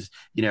heard is,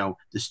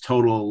 this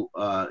total,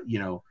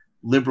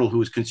 liberal who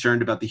was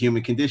concerned about the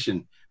human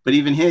condition. But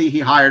even he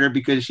hired her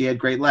because she had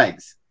great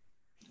legs,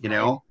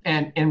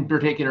 And in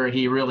particular,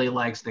 he really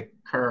likes the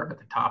curve at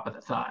the top of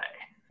the thigh.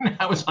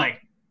 I was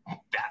like,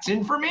 that's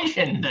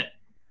information that.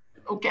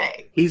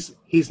 Okay. He's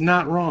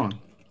not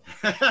wrong.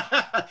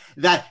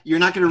 That you're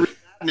not going to read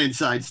an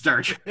inside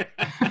Star Trek.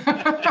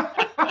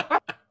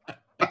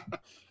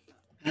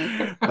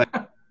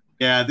 But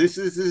yeah, this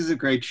is a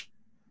great show.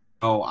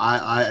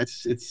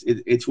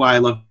 It's why I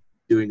love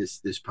doing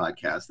this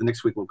podcast. The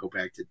next week we'll go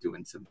back to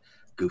doing some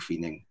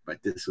goofing, but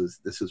this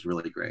was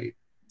really great.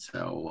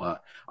 So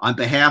on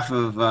behalf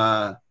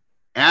of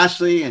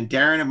Ashley and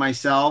Darren and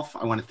myself,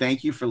 I want to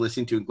thank you for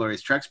listening to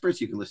Inglorious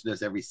Trexperts. You can listen to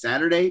us every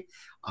Saturday,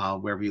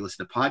 wherever you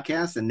listen to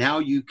podcasts. And now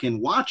you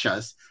can watch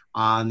us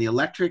on the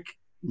Electric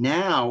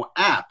Now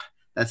app.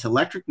 That's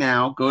Electric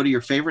Now. Go to your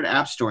favorite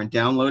app store and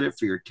download it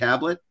for your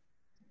tablet,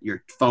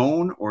 your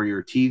phone, or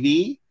your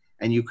TV.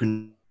 And you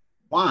can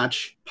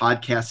watch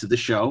podcasts of the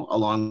show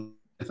along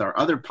with our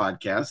other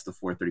podcasts, the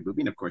 430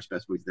 Movie, and of course,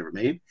 Best Movies Never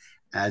Made,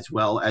 as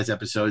well as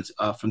episodes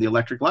from the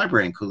Electric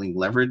Library, including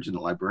Leverage and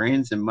the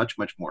Librarians and much,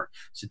 much more.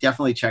 So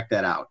definitely check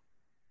that out.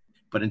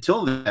 But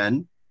until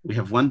then, we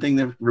have one thing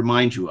to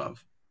remind you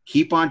of.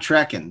 Keep on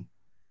trekking,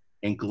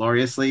 and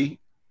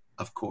gloriously,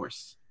 of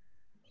course,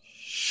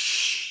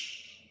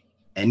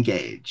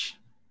 engage.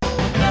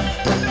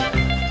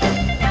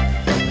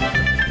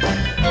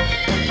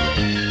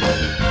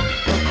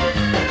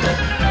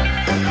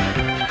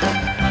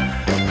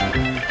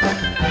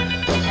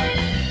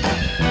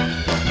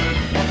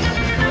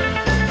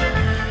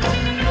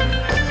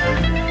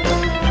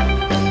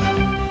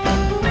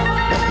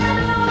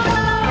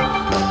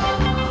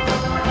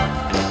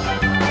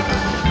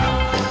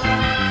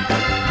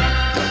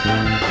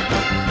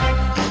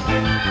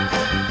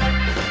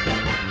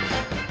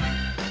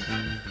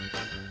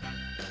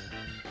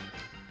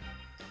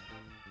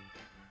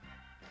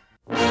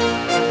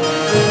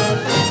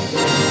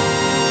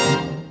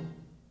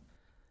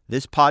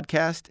 This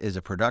podcast is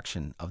a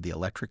production of the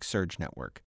Electric Surge Network.